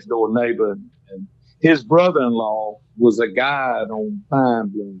my next door neighbor. And his brother-in-law was a guide on Pine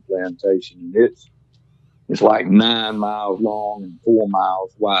Bloom Plantation. It's like 9 miles long and 4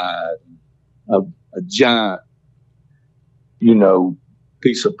 miles wide. A giant,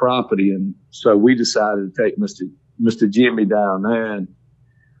 piece of property. And so we decided to take Mr. Jimmy down there.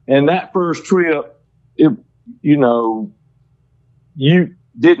 And that first trip, you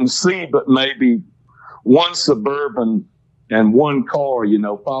didn't see but maybe one Suburban and one car,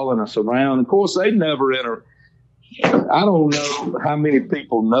 following us around. Of course, they never enter. I don't know how many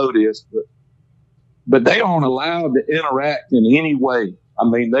people know this, but they aren't allowed to interact in any way. I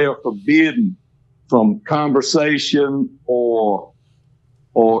mean, they are forbidden from conversation or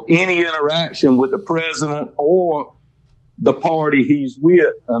any interaction with the president or the party he's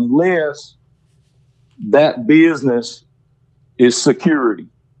with, unless that business is security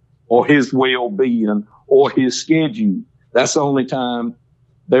or his well-being or his schedule. That's the only time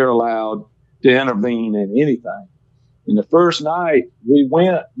they're allowed to intervene in anything. And the first night we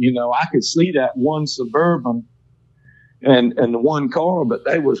went, I could see that one Suburban and the one car, but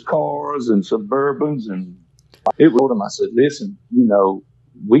they was cars and Suburbans. And I told him, I said, listen,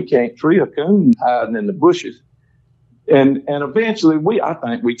 we can't tree a coon hiding in the bushes. And eventually I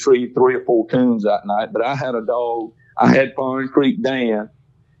think we treed 3 or 4 coons that night, but I had a dog. I had Pine Creek Dan,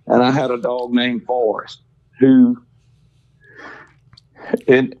 and I had a dog named Forrest,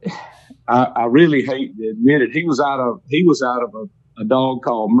 and I really hate to admit it. He was out of a dog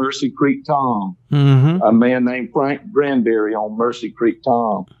called Mercy Creek Tom, a man named Frank Granberry on Mercy Creek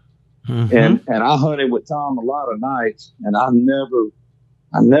Tom. And I hunted with Tom a lot of nights, and I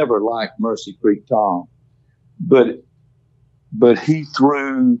never liked Mercy Creek Tom, but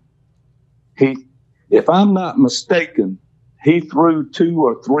if I'm not mistaken, he threw 2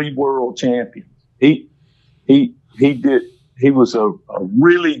 or 3 world champions. He was a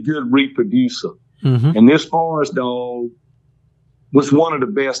really good reproducer. And this Forrest dog was one of the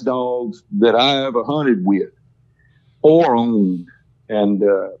best dogs that I ever hunted with or owned. And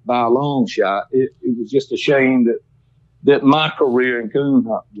by a long shot, it was just a shame that my career in coon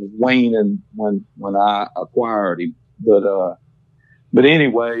hunt was waning when I acquired him. But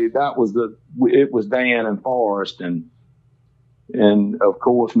anyway, it was Dan and Forrest, and of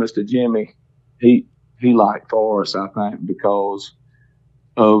course Mr. Jimmy, he liked Forrest, I think, because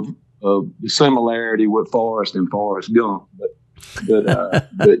of the similarity with Forrest and Forrest Gump. But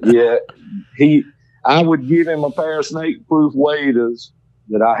yeah, I would give him a pair of snake-proof waders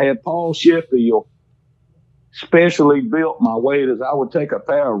that I had Paul Sheffield specially built my waders. I would take a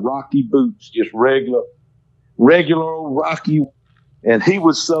pair of Rocky boots, just regular old Rocky and he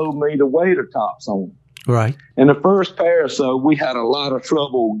would sew me the waiter tops on. Right. And the first pair, so we had a lot of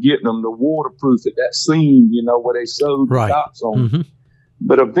trouble getting them to waterproof at that seam, where they sewed the tops on. Mm-hmm.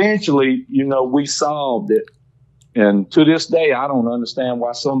 But eventually, we solved it. And to this day, I don't understand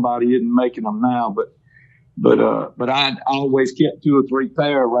why somebody isn't making them now. But I always kept 2 or 3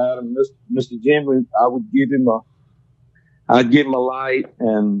 pair around. And Mr. Jimmy, I'd give him a light.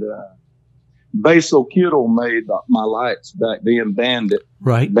 And Basil Kittle made my lights back then, Bandit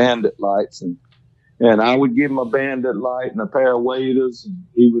lights. And I would give him a Bandit light and a pair of waders, and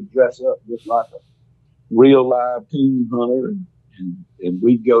he would dress up just like a real live coon hunter, and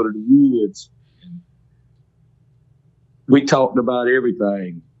we'd go to the woods. And we talked about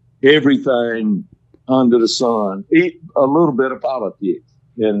everything under the sun, a little bit of politics,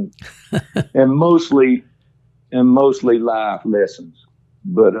 and mostly life lessons.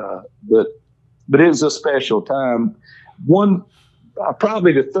 But it was a special time.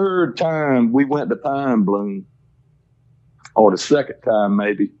 Probably the third time we went to Pine Bloom, or the second time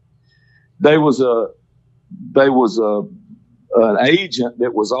maybe, there was an agent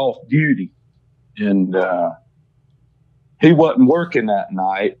that was off duty, and he wasn't working that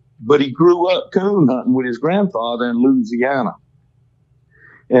night, but he grew up coon hunting with his grandfather in Louisiana.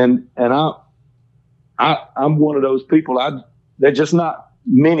 And I'm one of those people. There's just not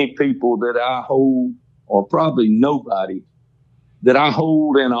many people that I hold, or probably nobody that I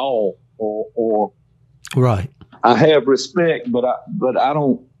hold in awe, or right. I have respect, but I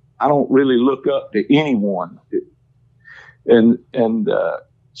don't really look up to anyone. And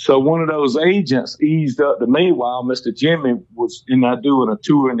so one of those agents eased up to me while Mr. Jimmy was doing a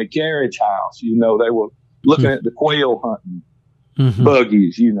tour in the carriage house. They were looking at the quail hunting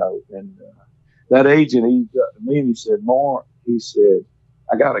buggies, and that agent eased up to me and he said, "Mark," he said,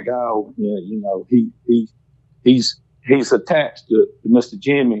 "I got a guy over here, he's attached to Mr.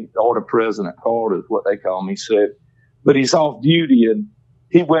 Jimmy, or the President Carter is what they call him." He said, "But he's off duty, and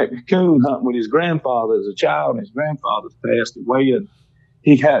he went coon hunting with his grandfather as a child, and his grandfather's passed away, and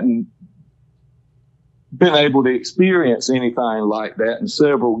he hadn't been able to experience anything like that in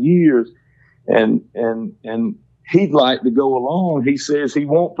several years. And he'd like to go along. He says he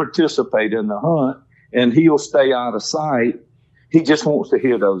won't participate in the hunt, and he'll stay out of sight. He just wants to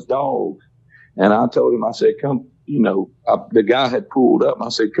hear those dogs." And I told him, I said, "Come." The guy had pulled up. I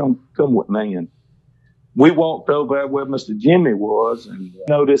said, come with me. And we walked over where Mr. Jimmy was, and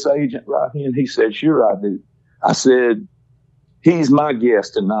this agent right here? And he said, "Sure, I do." I said, "He's my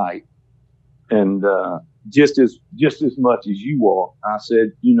guest tonight, and just as much as you are." I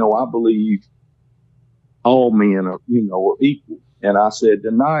said, "I believe all men are equal." And I said,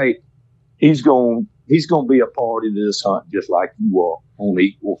 "Tonight he's going to be a party to this hunt just like you are, on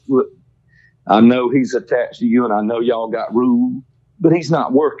equal footing. I know he's attached to you, and I know y'all got rules, but he's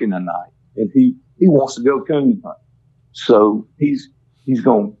not working tonight, and he wants to go coon hunt. So he's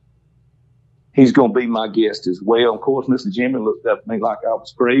going to be my guest as well." Of course, Mr. Jimmy looked up at me like I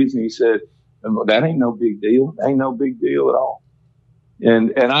was crazy, and he said, "That ain't no big deal. Ain't no big deal at all."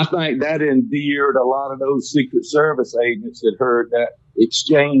 And I think that endeared a lot of those Secret Service agents that heard that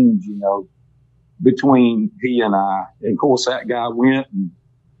exchange, between he and I. And of course, that guy went, and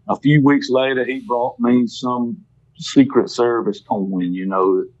a few weeks later, he brought me some Secret Service coin,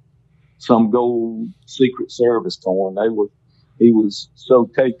 some gold Secret Service coin. He was so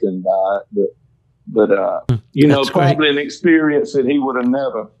taken by it, but probably an experience that he would have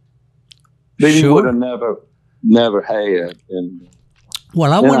never had. And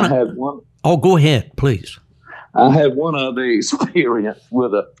I had one. Oh, go ahead, please. I had one other experience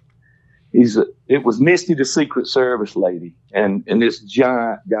with it was Misty, the Secret Service lady, and this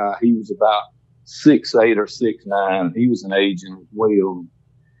giant guy. He was about 6'8" or 6'9". He was an agent as well.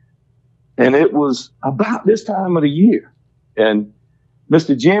 And it was about this time of the year, and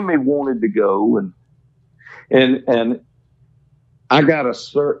Mr. Jimmy wanted to go, and I got a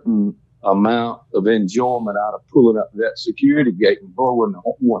certain amount of enjoyment out of pulling up that security gate and blowing the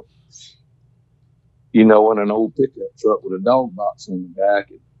horn, in an old pickup truck with a dog box on the back.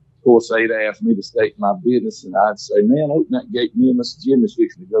 And of course, they'd ask me to state my business, and I'd say, "Man, open that gate. Me and Mr. Jimmy's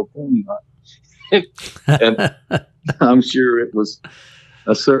fixing to go coon hunt." And I'm sure it was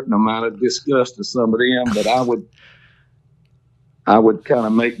a certain amount of disgust to some of them, but I would kind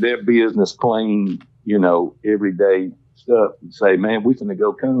of make their business plain, everyday stuff, and say, "Man, we finna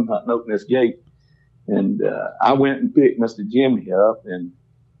go coon hunt and open this gate." And I went and picked Mr. Jimmy up, and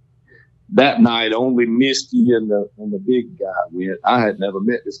that night only Misty and the big guy went. I had never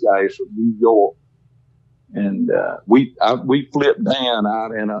met this guy. He's from New York, and we flipped down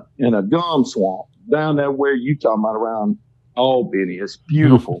out in a gum swamp down there where you talking about, around Albany. It's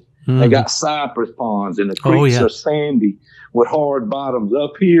beautiful. Mm-hmm. They got cypress ponds, and the creeks are sandy with hard bottoms.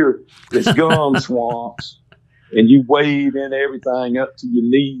 Up here, it's gum swamps, and you wade in everything up to your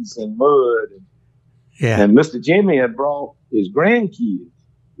knees in mud. And Mr. Jimmy had brought his grandkids,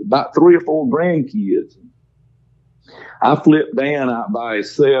 about 3 or 4 grandkids. I flipped Dan out by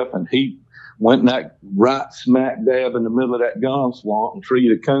himself, and he went right smack dab in the middle of that gum swamp and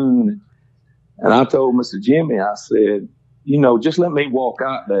treed a coon. And I told Mr. Jimmy, I said, just let me walk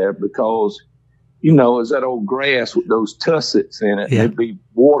out there because, it's that old grass with those tussocks in it. Yeah. And there'd be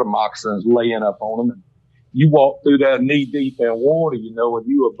water moccasins laying up on them. And you walk through that knee deep in water, and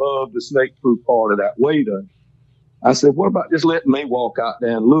you above the snake-proof part of that wader. I said, what about just letting me walk out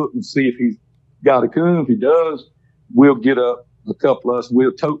there and look and see if he's got a coon? If he does, we'll get up, a couple of us,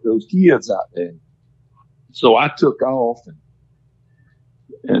 we'll tote those kids out there. So I took off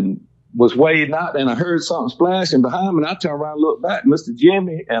and was wading out there, and I heard something splashing behind me, and I turned around and looked back. Mr.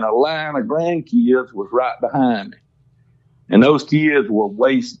 Jimmy and a line of grandkids was right behind me. And those kids were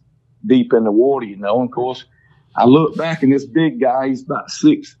waist deep in the water, And of course, I looked back, and this big guy, he's about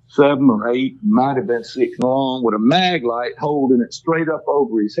 6, 7, or 8, might have been 6 long, with a mag light holding it straight up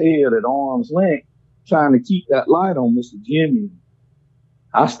over his head at arm's length, trying to keep that light on Mr. Jimmy.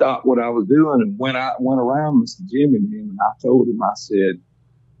 I stopped what I was doing and went around Mr. Jimmy, and I told him, I said,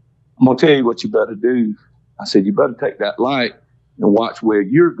 I'm going to tell you what you better do. I said, you better take that light and watch where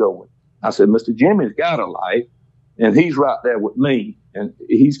you're going. I said, Mr. Jimmy's got a light, and he's right there with me, and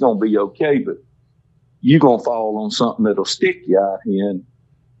he's going to be okay, but you're going to fall on something that'll stick you out here, and,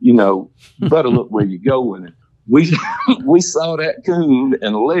 you better look where you're going. And we saw that coon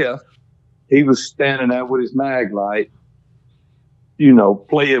and left. He was standing there with his mag light,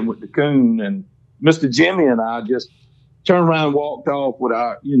 playing with the coon, and Mr. Jimmy and I just turned around and walked off with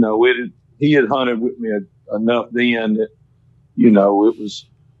our, he had hunted with me enough then that,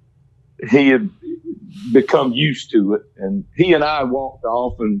 he had become used to it. And he and I walked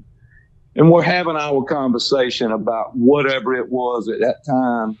off and we're having our conversation about whatever it was at that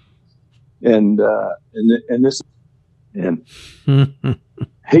time. And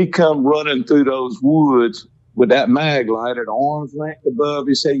he come running through those woods with that mag light at arm's length above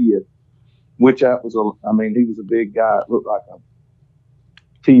his head. Which that was he was a big guy. It looked like a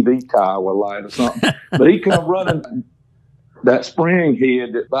TV tower light or something. But he come running that spring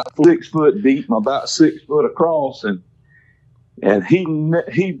head that about 6 foot deep and about 6 foot across, and he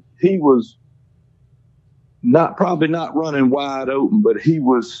was probably not running wide open, but he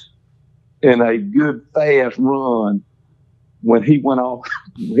was in a good fast run when he went off.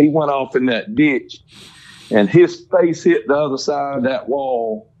 He went off in that ditch, and his face hit the other side of that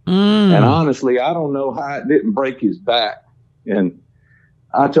wall. And honestly, I don't know how it didn't break his back. And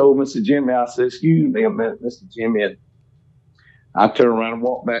I told Mr. Jimmy, I said, excuse me a minute, Mr. Jimmy. And I turned around and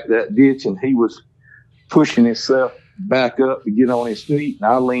walked back that ditch, and he was pushing himself back up to get on his feet. And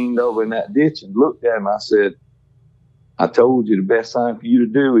I leaned over in that ditch and looked at him. I said, I told you the best thing for you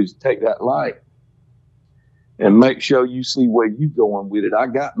to do is take that light and make sure you see where you're going with it. I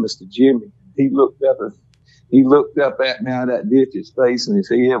got Mr. Jimmy. He looked up at me out of that ditch. His face and his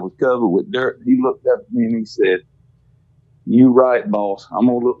head was covered with dirt. He looked up at me and he said, you right, boss. I'm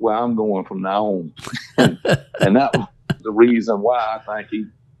going to look where I'm going from now on. And that was the reason why I think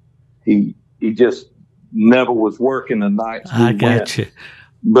he just never was working the nights we I got you.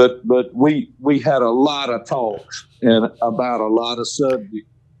 But we had a lot of talks and about a lot of subjects.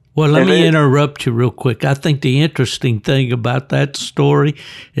 Well, let me interrupt you real quick. I think the interesting thing about that story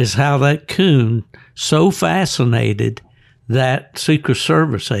is how that coon so fascinated that Secret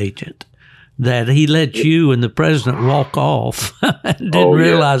Service agent that he let you and the president walk off and didn't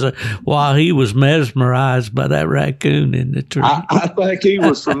realize it while he was mesmerized by that raccoon in the tree. I think he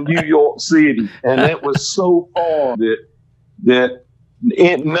was from New York City, and it was so far that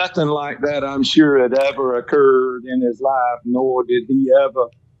nothing like that, I'm sure, had ever occurred in his life, nor did he ever,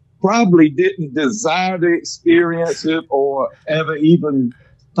 probably didn't desire to experience it or ever even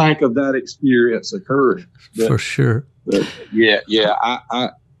think of that experience occurring. For sure. But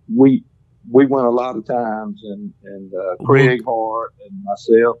we went a lot of times, and Craig Hart and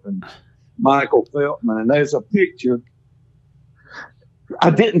myself and Michael Feltman, and there's a picture. I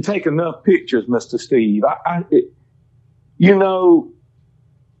didn't take enough pictures, Mr. Steve.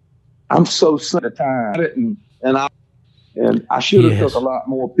 I'm so sick of time, and I should have took a lot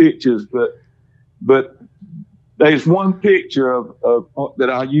more pictures, but there's one picture of that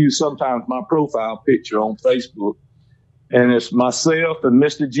I use sometimes, my profile picture on Facebook, and it's myself and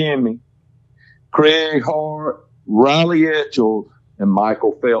Mr. Jimmy, Craig Hart, Riley Etchell, and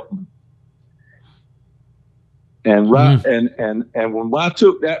Michael Feltman. And and when I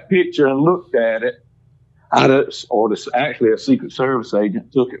took that picture and looked at it, actually a Secret Service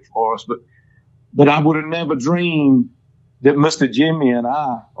agent took it for us, but I would have never dreamed that Mr. Jimmy and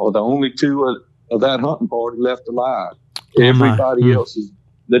I are the only two of that hunting party left alive. Everybody else is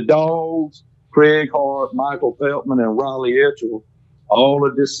the dogs, Craig Hart, Michael Feltman, and Raleigh Etchell, all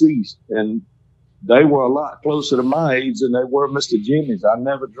are deceased. And they were a lot closer to my age than they were Mr. Jimmy's. I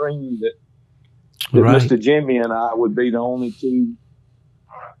never dreamed that Mr. Jimmy and I would be the only two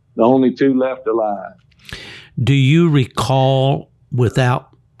left alive. Do you recall,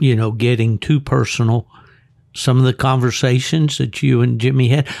 without getting too personal, some of the conversations that you and Jimmy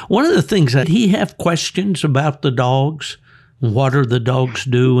had? One of the things that he have questions about the dogs. What are the dogs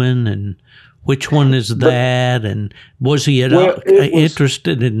doing, and which one is that? And was he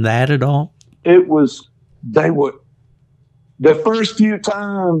interested in that at all? They were the first few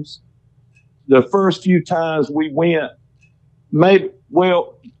times we went,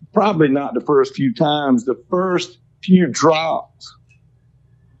 probably not the first few times, the first few drops,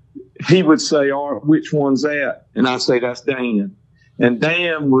 he would say, which one's that? And I say, that's Dan. And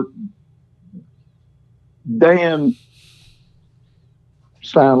Dan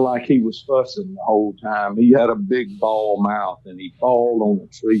sounded like he was fussing the whole time. He had a big ball mouth and he bawled on the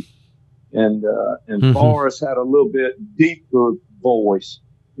tree. And Forrest had a little bit deeper voice,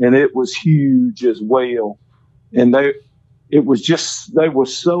 and it was huge as well. And they were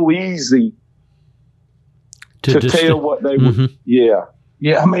so easy to tell what they were. Yeah.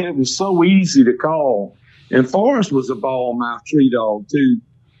 I mean, it was so easy to call. And Forrest was a ball mouth tree dog too.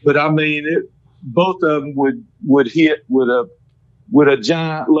 But I mean, both of them would hit with a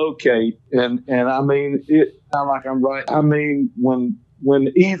giant locate. And I mean, it sound like I'm right. I mean, when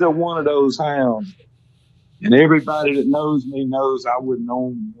either one of those hounds, and everybody that knows me knows I wouldn't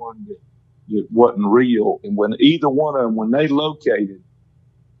own one that wasn't real. And when either one of them, when they located,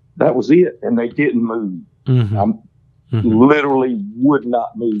 that was it. And they didn't move. Literally would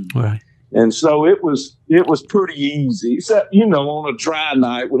not move. Right. And so it was pretty easy, except, on a dry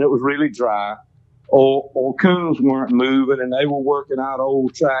night when it was really dry, or coons weren't moving and they were working out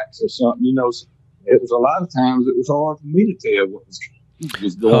old tracks or something. It was a lot of times it was hard for me to tell what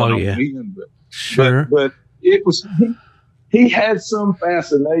was going on. But, sure. But it was, he had some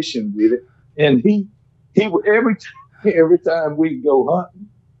fascination with it. And he every time we'd go hunting,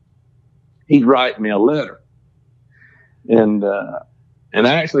 he'd write me a letter. And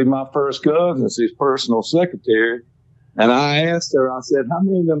actually my first cousin's his personal secretary. And I asked her, I said, how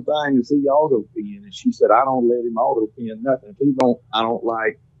many of them things he auto-pen? And she said, I don't let him auto-pen nothing. I don't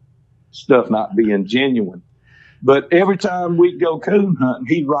like stuff not being genuine. But every time we'd go coon hunting,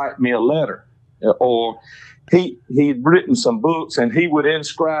 he'd write me a letter. Or he'd written some books and he would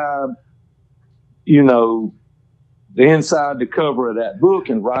inscribe, the inside the cover of that book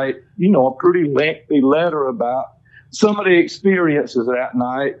and write, a pretty lengthy letter about some of the experiences that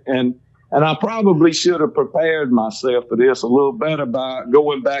night. And I probably should have prepared myself for this a little better by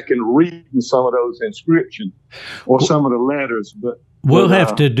going back and reading some of those inscriptions or some of the letters. But we'll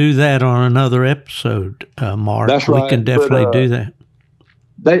have to do that on another episode, Mark. That's right. We can definitely do that.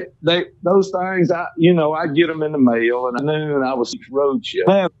 Those things, I get them in the mail, and I knew I was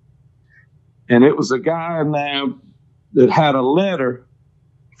roadshow. And it was a guy in there that had a letter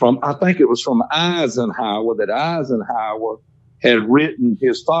I think it was from Eisenhower, that Eisenhower had written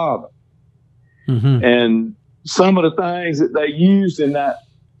his father. And some of the things that they used in that,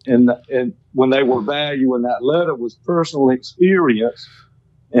 and when they were valuing that letter, was personal experience.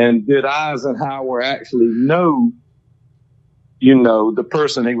 And did Eisenhower actually know, the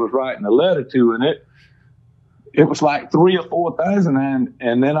person he was writing a letter to? And it was like 3,000 or 4,000.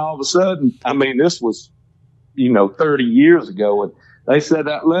 And then all of a sudden, I mean, this was, 30 years ago. And they said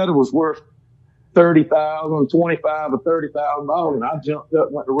that letter was worth $30,000, $25,000 or $30,000. And I jumped up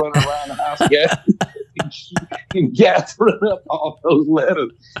and went to run around the house and gathering up all those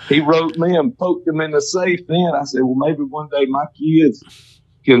letters. He wrote me and poked them in the safe. Then I said, well, maybe one day my kids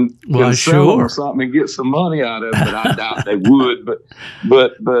can sell them or something and get some money out of it. But I doubt they would.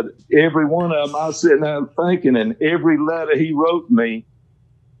 But every one of them, I was sitting there thinking, and every letter he wrote me,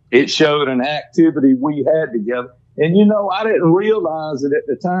 it showed an activity we had together. And, I didn't realize it at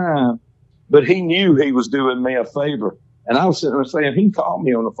the time, but he knew he was doing me a favor. And I was sitting there saying, he called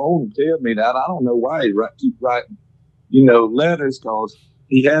me on the phone and tell me that. I don't know why he keep writing, letters, because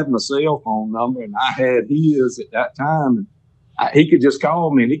he had my cell phone number and I had his at that time. And he could just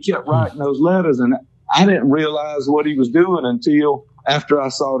call me, and he kept writing those letters. And I didn't realize what he was doing until after I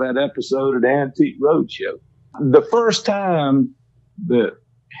saw that episode of the Antique Roadshow. The first time that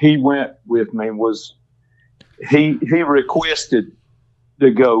he went with me was he requested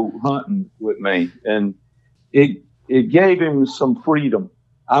to go hunting with me, and it gave him some freedom.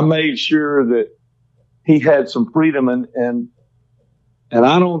 I made sure that he had some freedom, and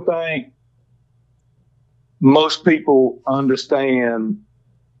I don't think most people understand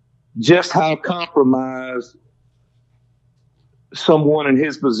just how compromised someone in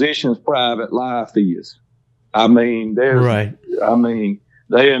his position's private life is. I mean, they're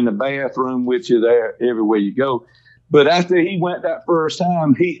in the bathroom with you there everywhere you go. But after he went that first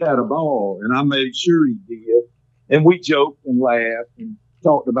time, he had a ball, and I made sure he did. And we joked and laughed and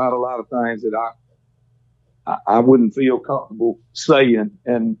talked about a lot of things that I wouldn't feel comfortable saying,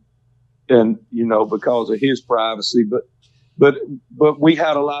 and because of his privacy. But we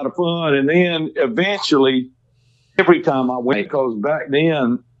had a lot of fun, and then eventually, every time I went, because back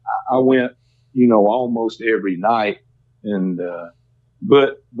then I went, almost every night, and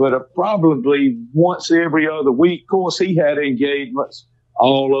but probably once every other week. Of course, he had engagements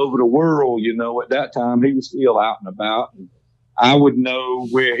all over the world. At that time he was still out and about, and I would know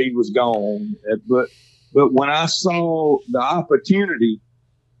where he was gone. But when I saw the opportunity,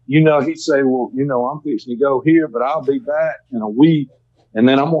 he'd say, well, I'm fixing to go here, but I'll be back in a week, and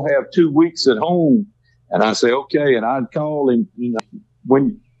then I'm going to have 2 weeks at home. And I say, okay. And I'd call him,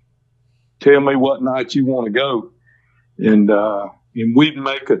 when tell me what night you want to go. And we'd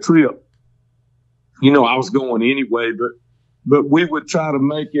make a trip. I was going anyway, but we would try to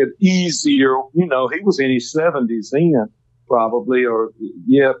make it easier. He was in his 70s then, probably,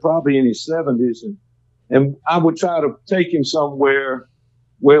 probably in his 70s. And I would try to take him somewhere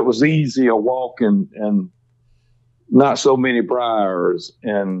where it was easier walking and not so many briars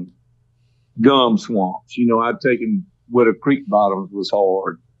and gum swamps. I'd take him where the creek bottoms was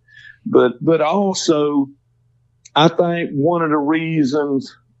hard. But also, I think one of the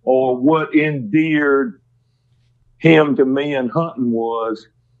reasons, or what endeared him to me in hunting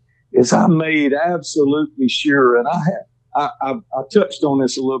is I made absolutely sure, and I touched on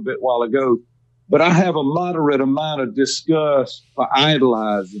this a little bit while ago, but I have a moderate amount of disgust for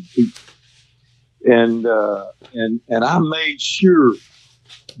idolizing people. And I made sure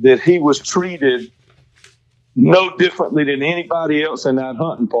that he was treated no differently than anybody else in that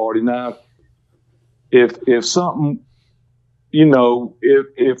hunting party. Now, if something,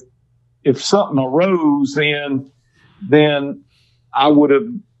 if something arose, then I would have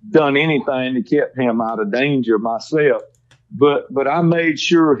done anything to keep him out of danger myself. But I made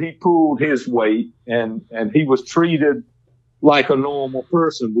sure he pulled his weight, and he was treated like a normal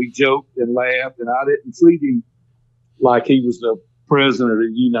person. We joked and laughed, and I didn't treat him like he was the president of the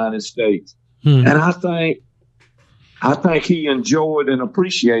United States. And I think he enjoyed and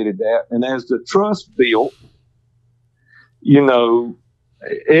appreciated that. And as the trust built,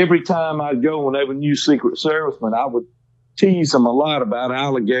 every time I'd go and they were new Secret Servicemen, I would tease them a lot about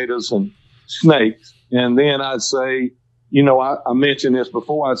alligators and snakes. And then I'd say, I mentioned this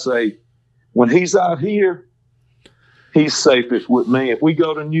before, I'd say, when he's out here, he's safest with me. If we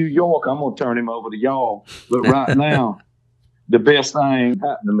go to New York, I'm going to turn him over to y'all. But right now, the best thing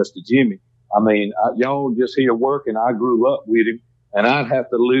happened to Mr. Jimmy. I mean, y'all just here working. I grew up with him, and I'd have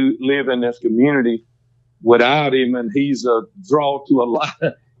to live in this community without him. And he's a draw to a lot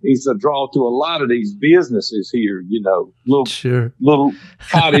of these businesses here, little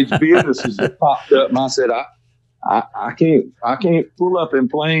cottage businesses that popped up. And I said, I can't pull up in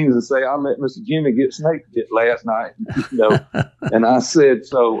planes and say I let Mr. Jimmy get snake bit last night, And I said,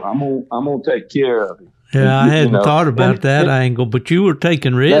 so I'm gonna take care of him. Yeah, I hadn't thought about that angle, but you were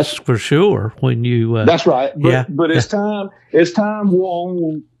taking risks for sure when you. That's right. But it's time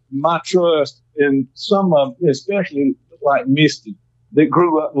won my trust, and some of, especially like Misty, that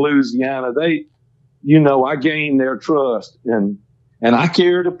grew up in Louisiana. They, I gained their trust, and I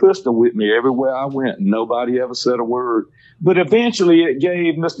carried a pistol with me everywhere I went, and nobody ever said a word. But eventually, it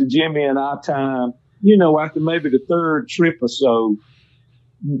gave Mr. Jimmy and I time. After maybe the third trip or so,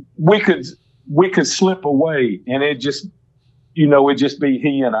 we could slip away, and it just be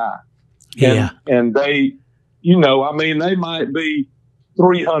he and I. And they, they might be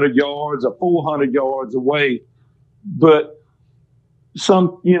 300 yards or 400 yards away, but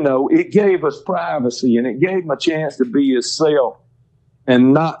it gave us privacy, and it gave him a chance to be himself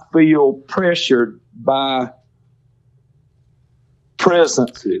and not feel pressured by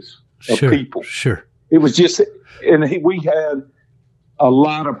presences of people. Sure. It was just, and we had a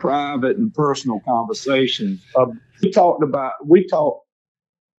lot of private and personal conversations. We talked about a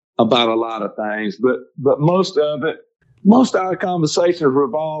lot of things, but most of our conversations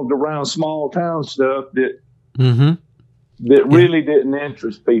revolved around small town stuff that really didn't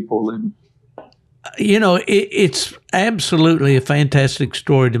interest people. It's absolutely a fantastic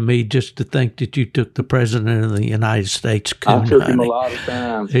story to me just to think that you took the President of the United States coon I took him a hunting. lot of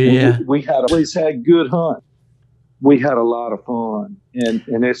times. Yeah. We always had good hunt. We had a lot of fun, and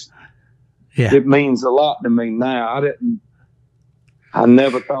it means a lot to me now. I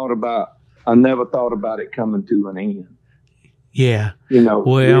never thought about it coming to an end. Yeah.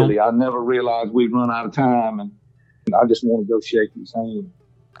 Really, I never realized we'd run out of time, and I just want to go shake his hand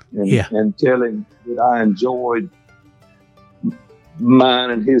and tell him that I enjoyed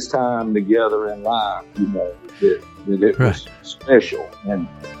mine and his time together in life, that it was special. And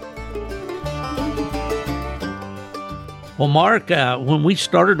well, Mark, when we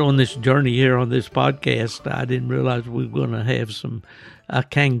started on this journey here on this podcast, I didn't realize we were going to have some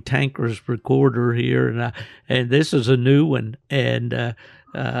cantankerous recorder here, and this is a new one and a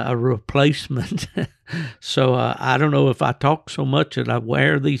replacement. So I don't know if I talk so much that I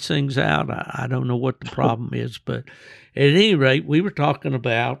wear these things out. I don't know what the problem is, but at any rate, we were talking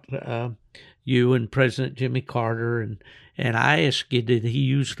about you and President Jimmy Carter, and I asked you, did he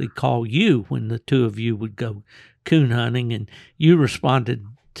usually call you when the two of you would go coon hunting, and you responded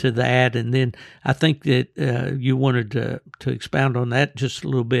to that, and then I think that you wanted to expound on that just a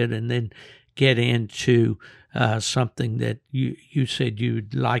little bit, and then get into something that you said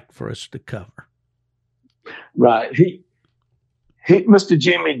you'd like for us to cover. Right. He Mr.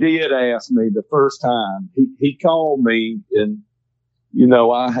 Jimmy did ask me the first time. He called me, and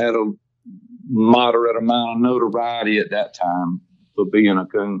I had a moderate amount of notoriety at that time for being a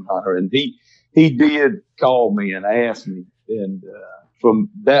coon hunter, and he did call me and ask me, and from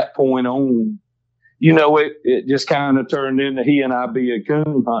that point on, it just kind of turned into he and I being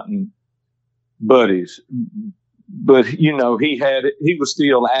coon hunting buddies. But he was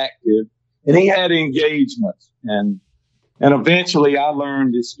still active, and he had engagements, and eventually I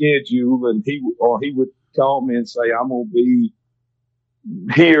learned his schedule, and he would call me and say, I'm gonna be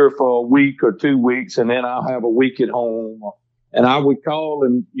here for a week or 2 weeks, and then I'll have a week at home. And I would call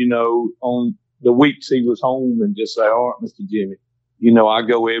him, on the weeks he was home, and just say, all right, Mr. Jimmy, I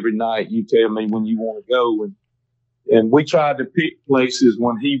go every night. You tell me when you want to go. And we tried to pick places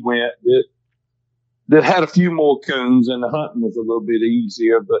when he went that had a few more coons, and the hunting was a little bit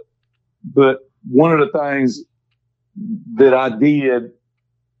easier. But one of the things that I did,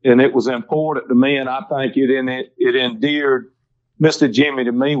 and it was important to me, and I think it endeared Mr. Jimmy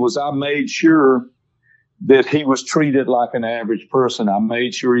to me, was I made sure that he was treated like an average person. I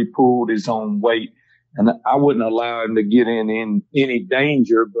made sure he pulled his own weight, and I wouldn't allow him to get in any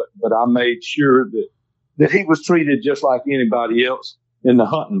danger, but I made sure that he was treated just like anybody else in the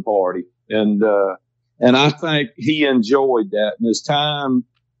hunting party. And I think he enjoyed that. And as time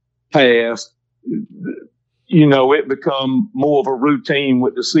passed, it become more of a routine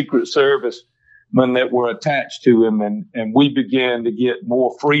with the Secret Service men that were attached to him, and we began to get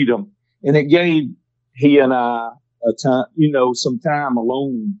more freedom, and it gave he and I a time, some time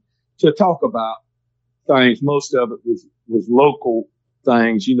alone to talk about things. Most of it was local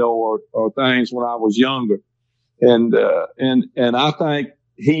things, or things when I was younger, and I think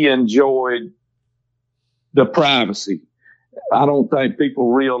he enjoyed the privacy. I don't think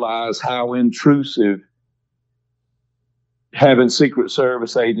people realize how intrusive having Secret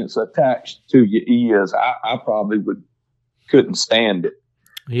Service agents attached to you is. I probably couldn't stand it.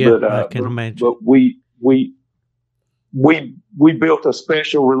 Yeah, I can imagine. But we built a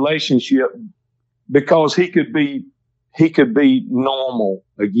special relationship because he could be normal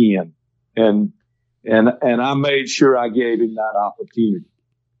again, and I made sure I gave him that opportunity,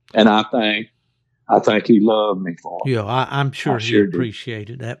 and I think he loved me for it. Yeah, I'm sure he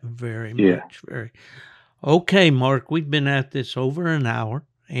appreciated that very much. Very. Okay, Mark, we've been at this over an hour,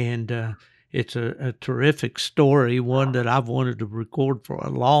 and it's a terrific story, one that I've wanted to record for a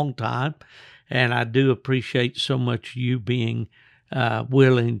long time, and I do appreciate so much you being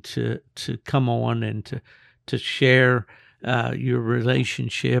willing to come on and to share your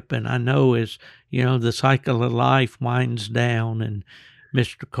relationship. And I know as, the cycle of life winds down, and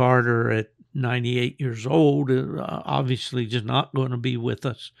Mr. Carter at 98 years old obviously is not going to be with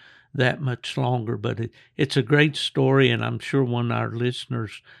us that much longer, but it's a great story, and I'm sure one our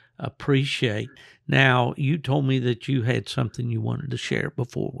listeners appreciate. Now, you told me that you had something you wanted to share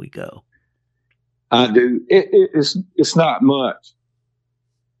before we go. I do. It's not much.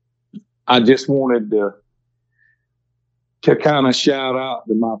 I just wanted to kind of shout out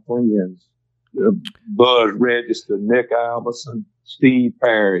to my friends, Buzz Register, Nick Alberson, Steve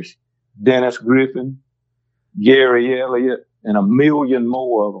Parrish, Dennis Griffin, Gary Elliott, and a million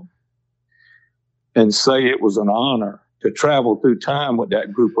more of them, and say it was an honor to travel through time with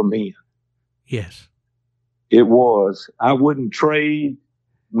that group of men. Yes. It was. I wouldn't trade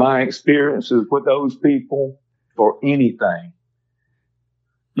my experiences with those people for anything.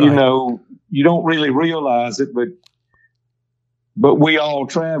 You Right. know, you don't really realize it, but we all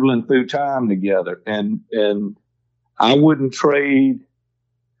traveling through time together, and I wouldn't trade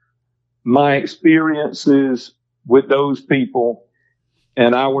my experiences with those people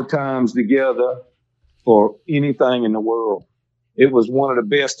and our times together for anything in the world. It was one of the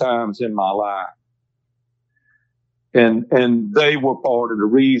best times in my life. And they were part of the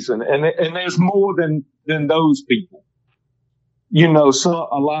reason. And there's more than those people. You know,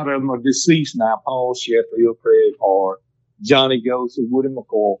 a lot of them are deceased now. Paul Sheffield, Craig Hart, Johnny Joseph, Woody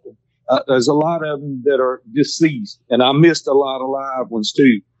McCorkle. There's a lot of them that are deceased, and I missed a lot of live ones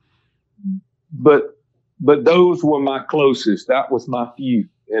too. But those were my closest. That was my few,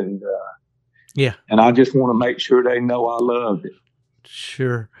 and I just want to make sure they know I loved it.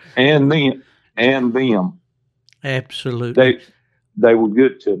 Sure. And them. Absolutely. They were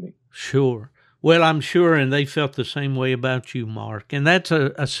good to me. Sure. Well, I'm sure, and they felt the same way about you, Mark. And that's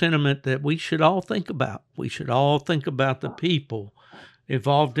a sentiment that we should all think about. We should all think about the people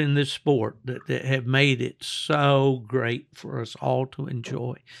involved in this sport that have made it so great for us all to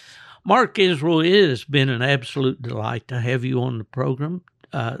enjoy. Mark Israel, it has been an absolute delight to have you on the program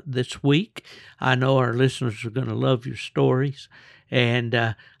this week. I know our listeners are going to love your stories, and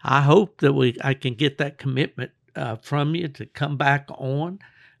I hope that I can get that commitment from you to come back on.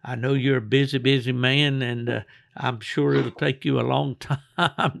 I know you're a busy man, and I'm sure it'll take you a long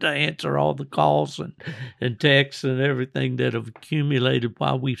time to answer all the calls and texts and everything that have accumulated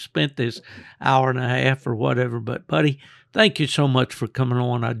while we've spent this hour and a half or whatever. But, buddy, thank you so much for coming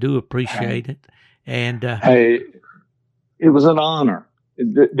on. I do appreciate it. And hey, it was an honor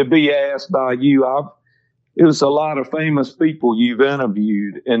to be asked by you. It was a lot of famous people you've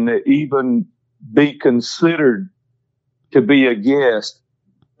interviewed, and to even be considered to be a guest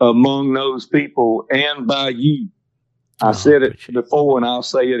among those people and by you. I said it before and I'll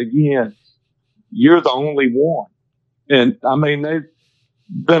say it again. You're the only one. And I mean, there've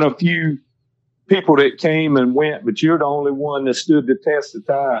been a few people that came and went, but you're the only one that stood the test of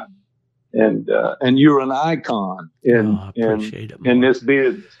time. And you're an icon in this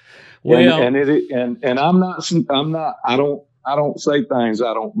business. Well, and I'm not, I don't say things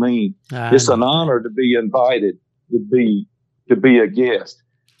I don't mean. It's an honor to be invited to be a guest.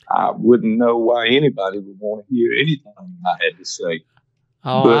 I wouldn't know why anybody would want to hear anything I had to say.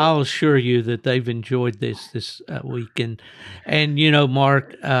 Oh, but I'll assure you that they've enjoyed this week. And you know,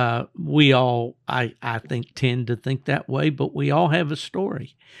 Mark, we all, I think, tend to think that way, but we all have a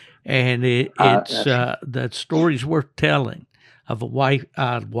story. And it's that story's worth telling of a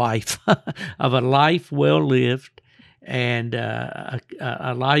of a life well lived, and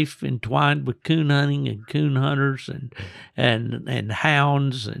a life entwined with coon hunting and coon hunters and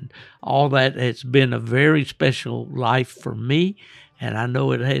hounds and all that. It's been a very special life for me, and I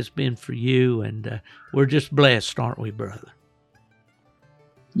know it has been for you, and we're just blessed, aren't we, brother?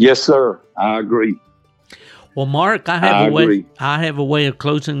 Yes, sir. I agree. Well, Mark, I have a way of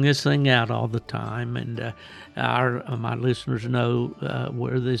closing this thing out all the time, and my listeners know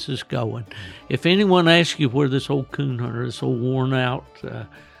where this is going. If anyone asks you where this old coon hunter, this old worn-out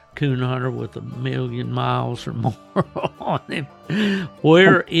coon hunter with 1,000,000 miles or more on him,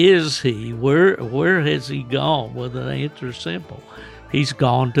 where is he? Where has he gone? Well, the answer is simple. He's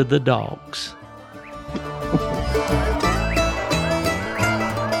gone to the dogs.